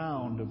up the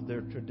ground of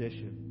their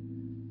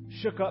tradition,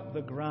 shook up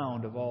the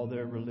ground of all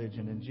their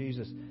religion. And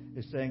Jesus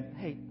is saying,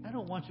 hey, I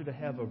don't want you to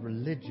have a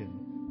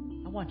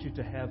religion. I want you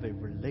to have a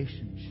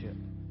relationship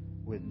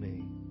with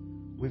me.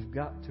 We've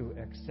got to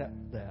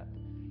accept that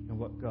and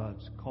what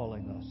God's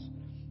calling us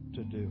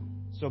to do.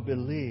 So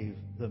believe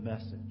the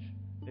message.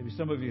 Maybe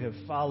some of you have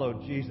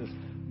followed Jesus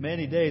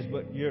many days,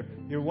 but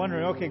you're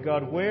wondering, okay,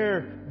 God,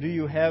 where do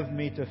you have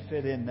me to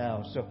fit in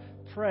now? So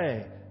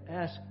pray,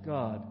 ask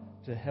God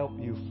to help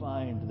you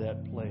find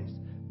that place.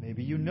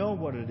 Maybe you know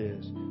what it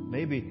is.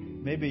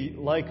 Maybe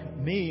like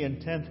me in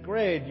 10th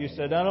grade, you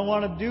said, I don't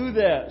want to do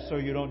that, so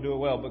you don't do it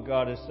well. But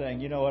God is saying,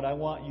 you know what, I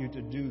want you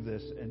to do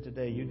this. And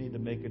today you need to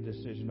make a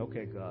decision.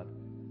 Okay, God,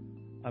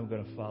 I'm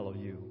going to follow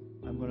you.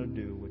 I'm going to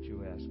do what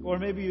you ask. Or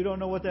maybe you don't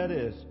know what that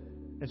is.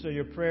 And so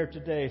your prayer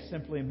today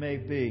simply may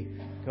be,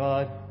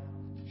 God,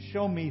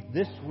 show me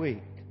this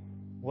week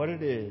what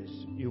it is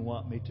you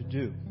want me to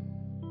do.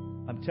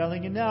 I'm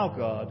telling you now,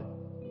 God,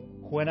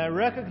 when I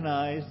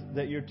recognize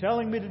that you're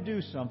telling me to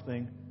do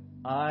something,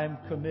 I'm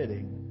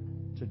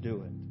committing to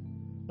do it.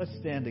 Let's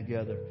stand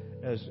together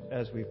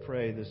as we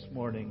pray this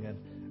morning and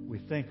we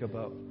think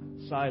about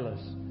Silas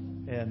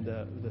and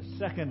the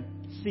second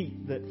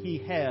seat that he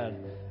had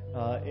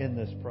in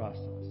this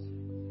process.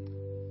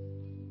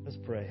 Let's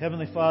pray.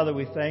 Heavenly Father,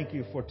 we thank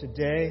you for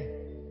today.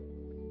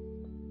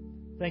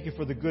 Thank you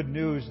for the good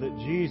news that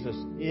Jesus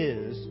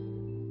is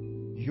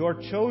your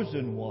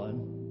chosen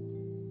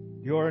one,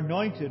 your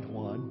anointed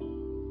one,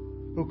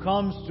 who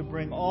comes to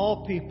bring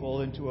all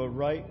people into a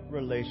right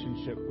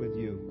relationship with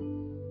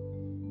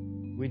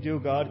you. We do,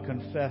 God,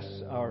 confess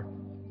our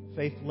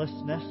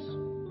faithlessness.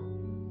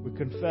 We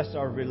confess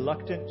our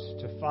reluctance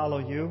to follow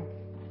you.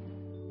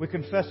 We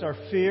confess our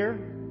fear,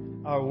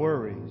 our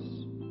worries.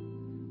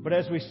 But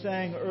as we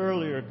sang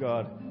earlier,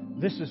 God,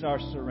 this is our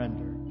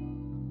surrender.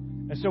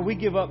 And so we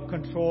give up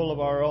control of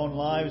our own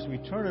lives. We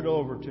turn it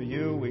over to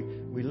you.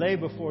 We lay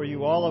before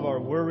you all of our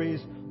worries,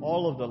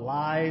 all of the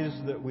lies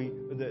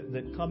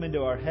that come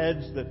into our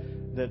heads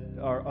that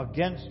are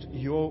against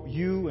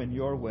you and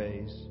your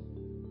ways.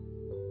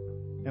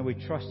 And we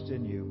trust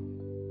in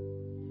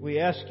you. We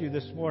ask you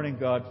this morning,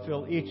 God,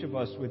 fill each of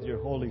us with your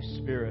Holy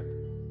Spirit.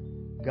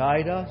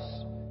 Guide us,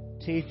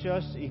 teach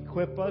us,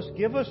 equip us,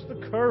 give us the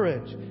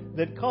courage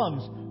that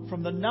comes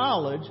from the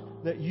knowledge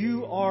that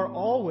you are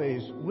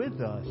always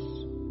with us.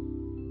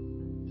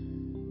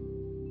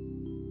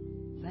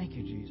 Thank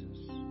you, Jesus.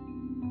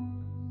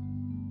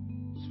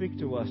 Speak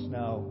to us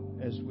now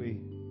as we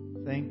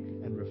think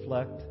and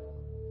reflect,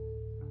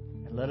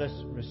 and let us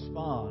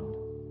respond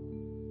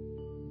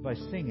by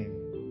singing.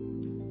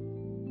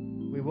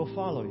 We will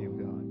follow you,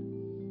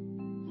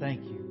 God.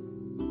 Thank you.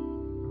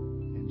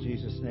 In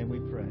Jesus' name we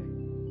pray.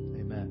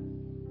 Amen.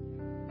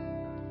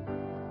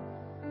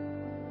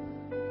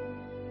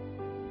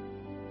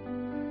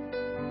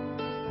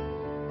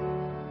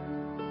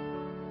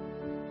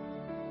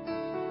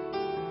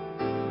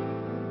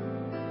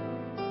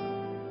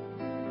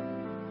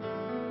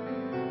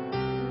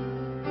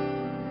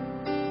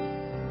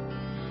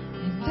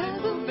 And I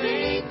will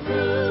make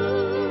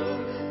room.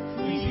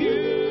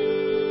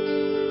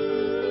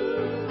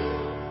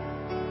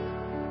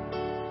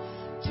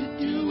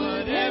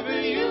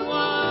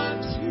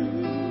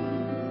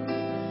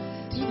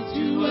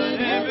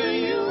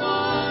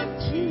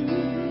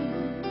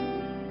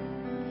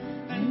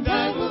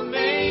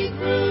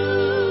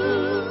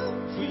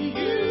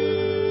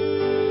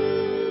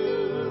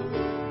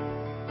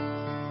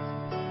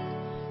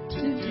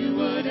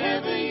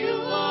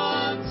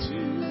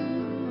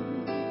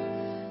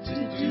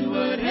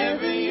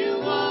 whatever you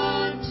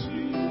want to.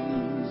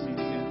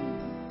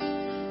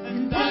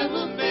 And I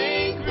will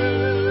make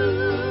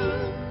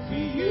room for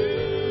you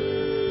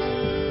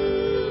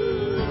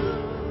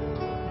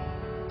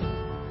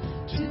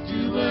to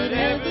do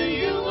whatever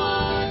you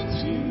want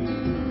to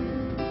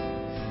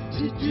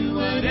do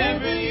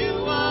whatever you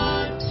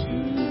want to.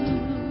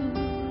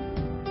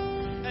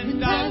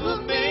 And I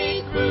will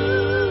make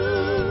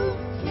room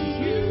for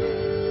you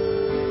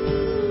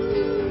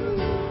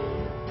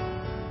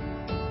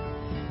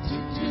to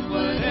do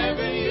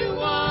whatever you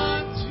want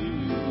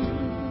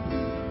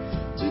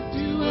to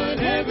do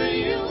whatever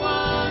you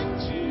want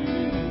to.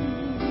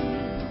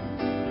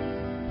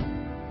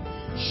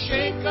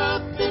 Shake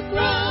up the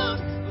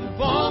ground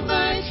of all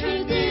my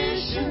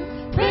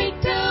tradition,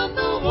 break down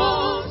the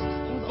walls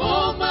of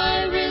all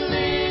my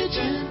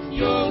religion.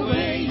 Your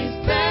way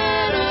is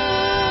better.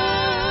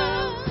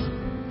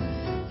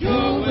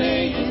 Your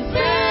way is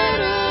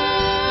better.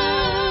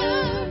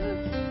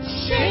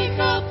 Shake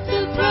up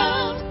the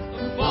ground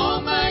of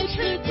all my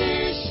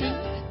tradition,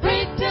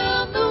 break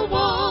down the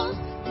walls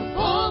of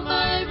all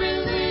my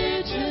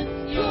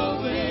religion. Your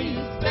way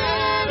is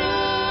better.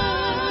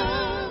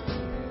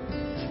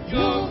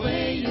 Your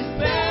way is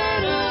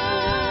better.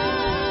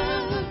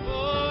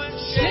 Oh, and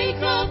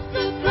shake up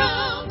the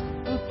ground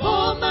of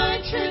all my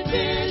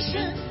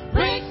tradition,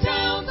 break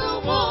down the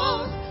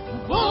walls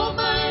of all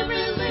my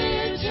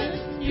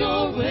religion.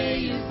 Your way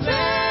is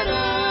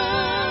better.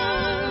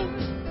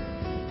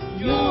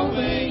 Your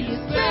way is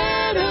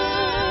better.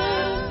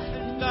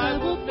 And I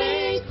will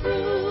make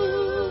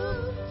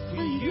room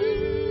for you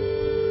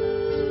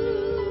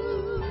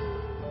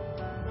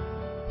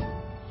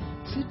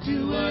to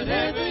do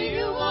whatever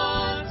you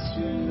want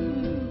to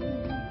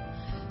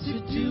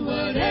do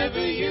whatever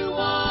you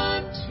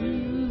want to.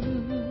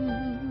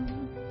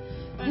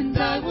 And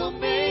I will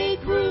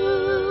make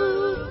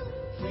room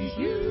for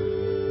you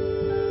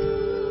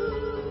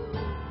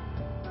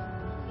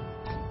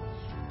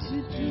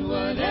to do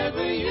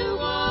whatever you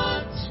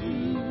want to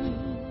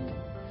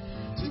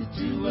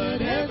do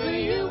whatever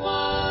you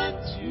want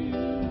to.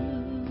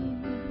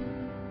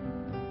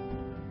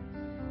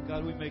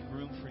 God, we make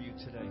room for you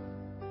today.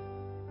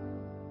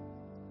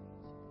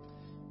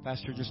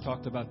 Pastor just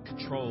talked about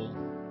control.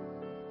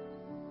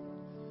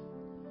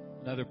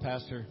 Another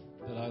pastor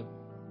that I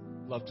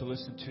love to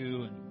listen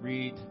to and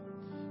read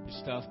his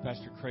stuff,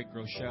 Pastor Craig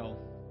Groeschel.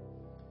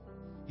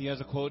 He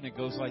has a quote and it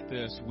goes like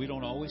this: we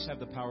don't always have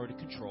the power to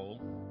control,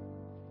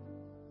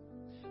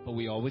 but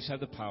we always have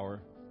the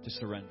power to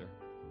surrender.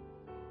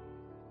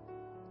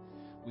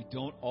 We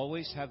don't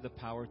always have the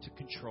power to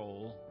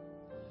control,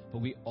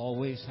 but we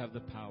always have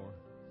the power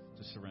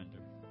to surrender.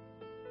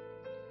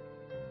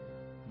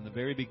 From the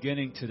very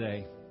beginning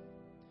today,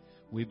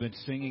 we've been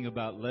singing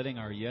about letting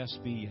our yes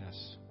be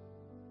yes.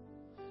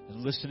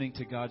 And listening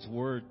to God's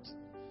Word,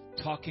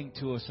 talking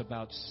to us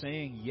about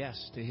saying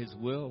yes to His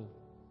will.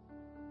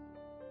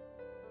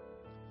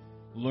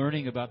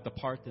 Learning about the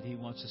part that He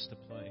wants us to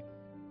play.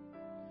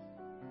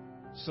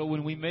 So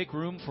when we make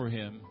room for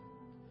Him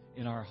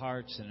in our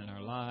hearts and in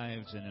our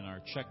lives and in our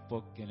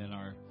checkbook and in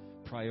our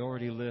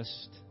priority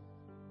list,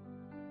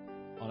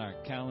 on our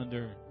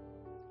calendar,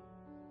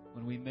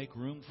 when we make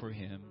room for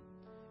Him,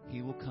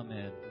 He will come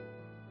in.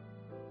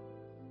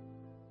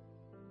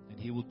 And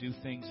He will do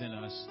things in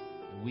us that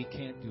we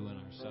can't do in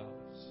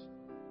ourselves.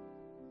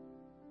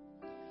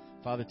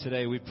 Father,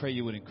 today we pray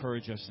you would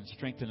encourage us and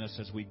strengthen us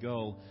as we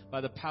go.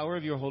 By the power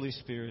of your Holy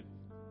Spirit,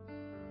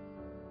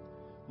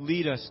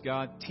 lead us,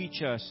 God.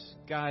 Teach us,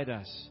 guide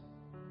us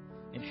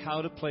in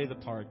how to play the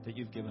part that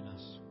you've given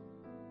us.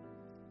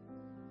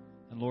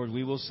 And Lord,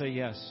 we will say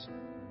yes.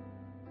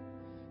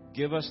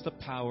 Give us the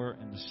power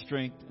and the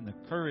strength and the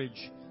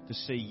courage to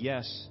say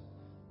yes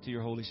to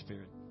your Holy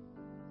Spirit.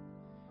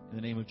 In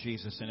the name of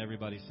Jesus, and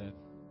everybody said,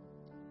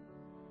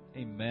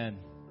 amen.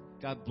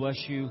 God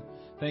bless you.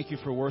 Thank you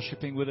for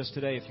worshiping with us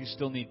today. If you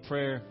still need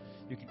prayer,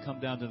 you can come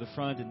down to the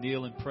front and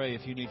kneel and pray.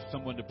 If you need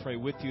someone to pray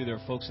with you, there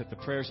are folks at the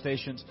prayer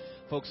stations.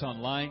 Folks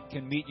online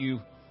can meet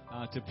you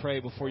to pray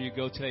before you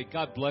go today.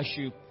 God bless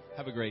you.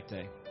 Have a great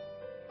day.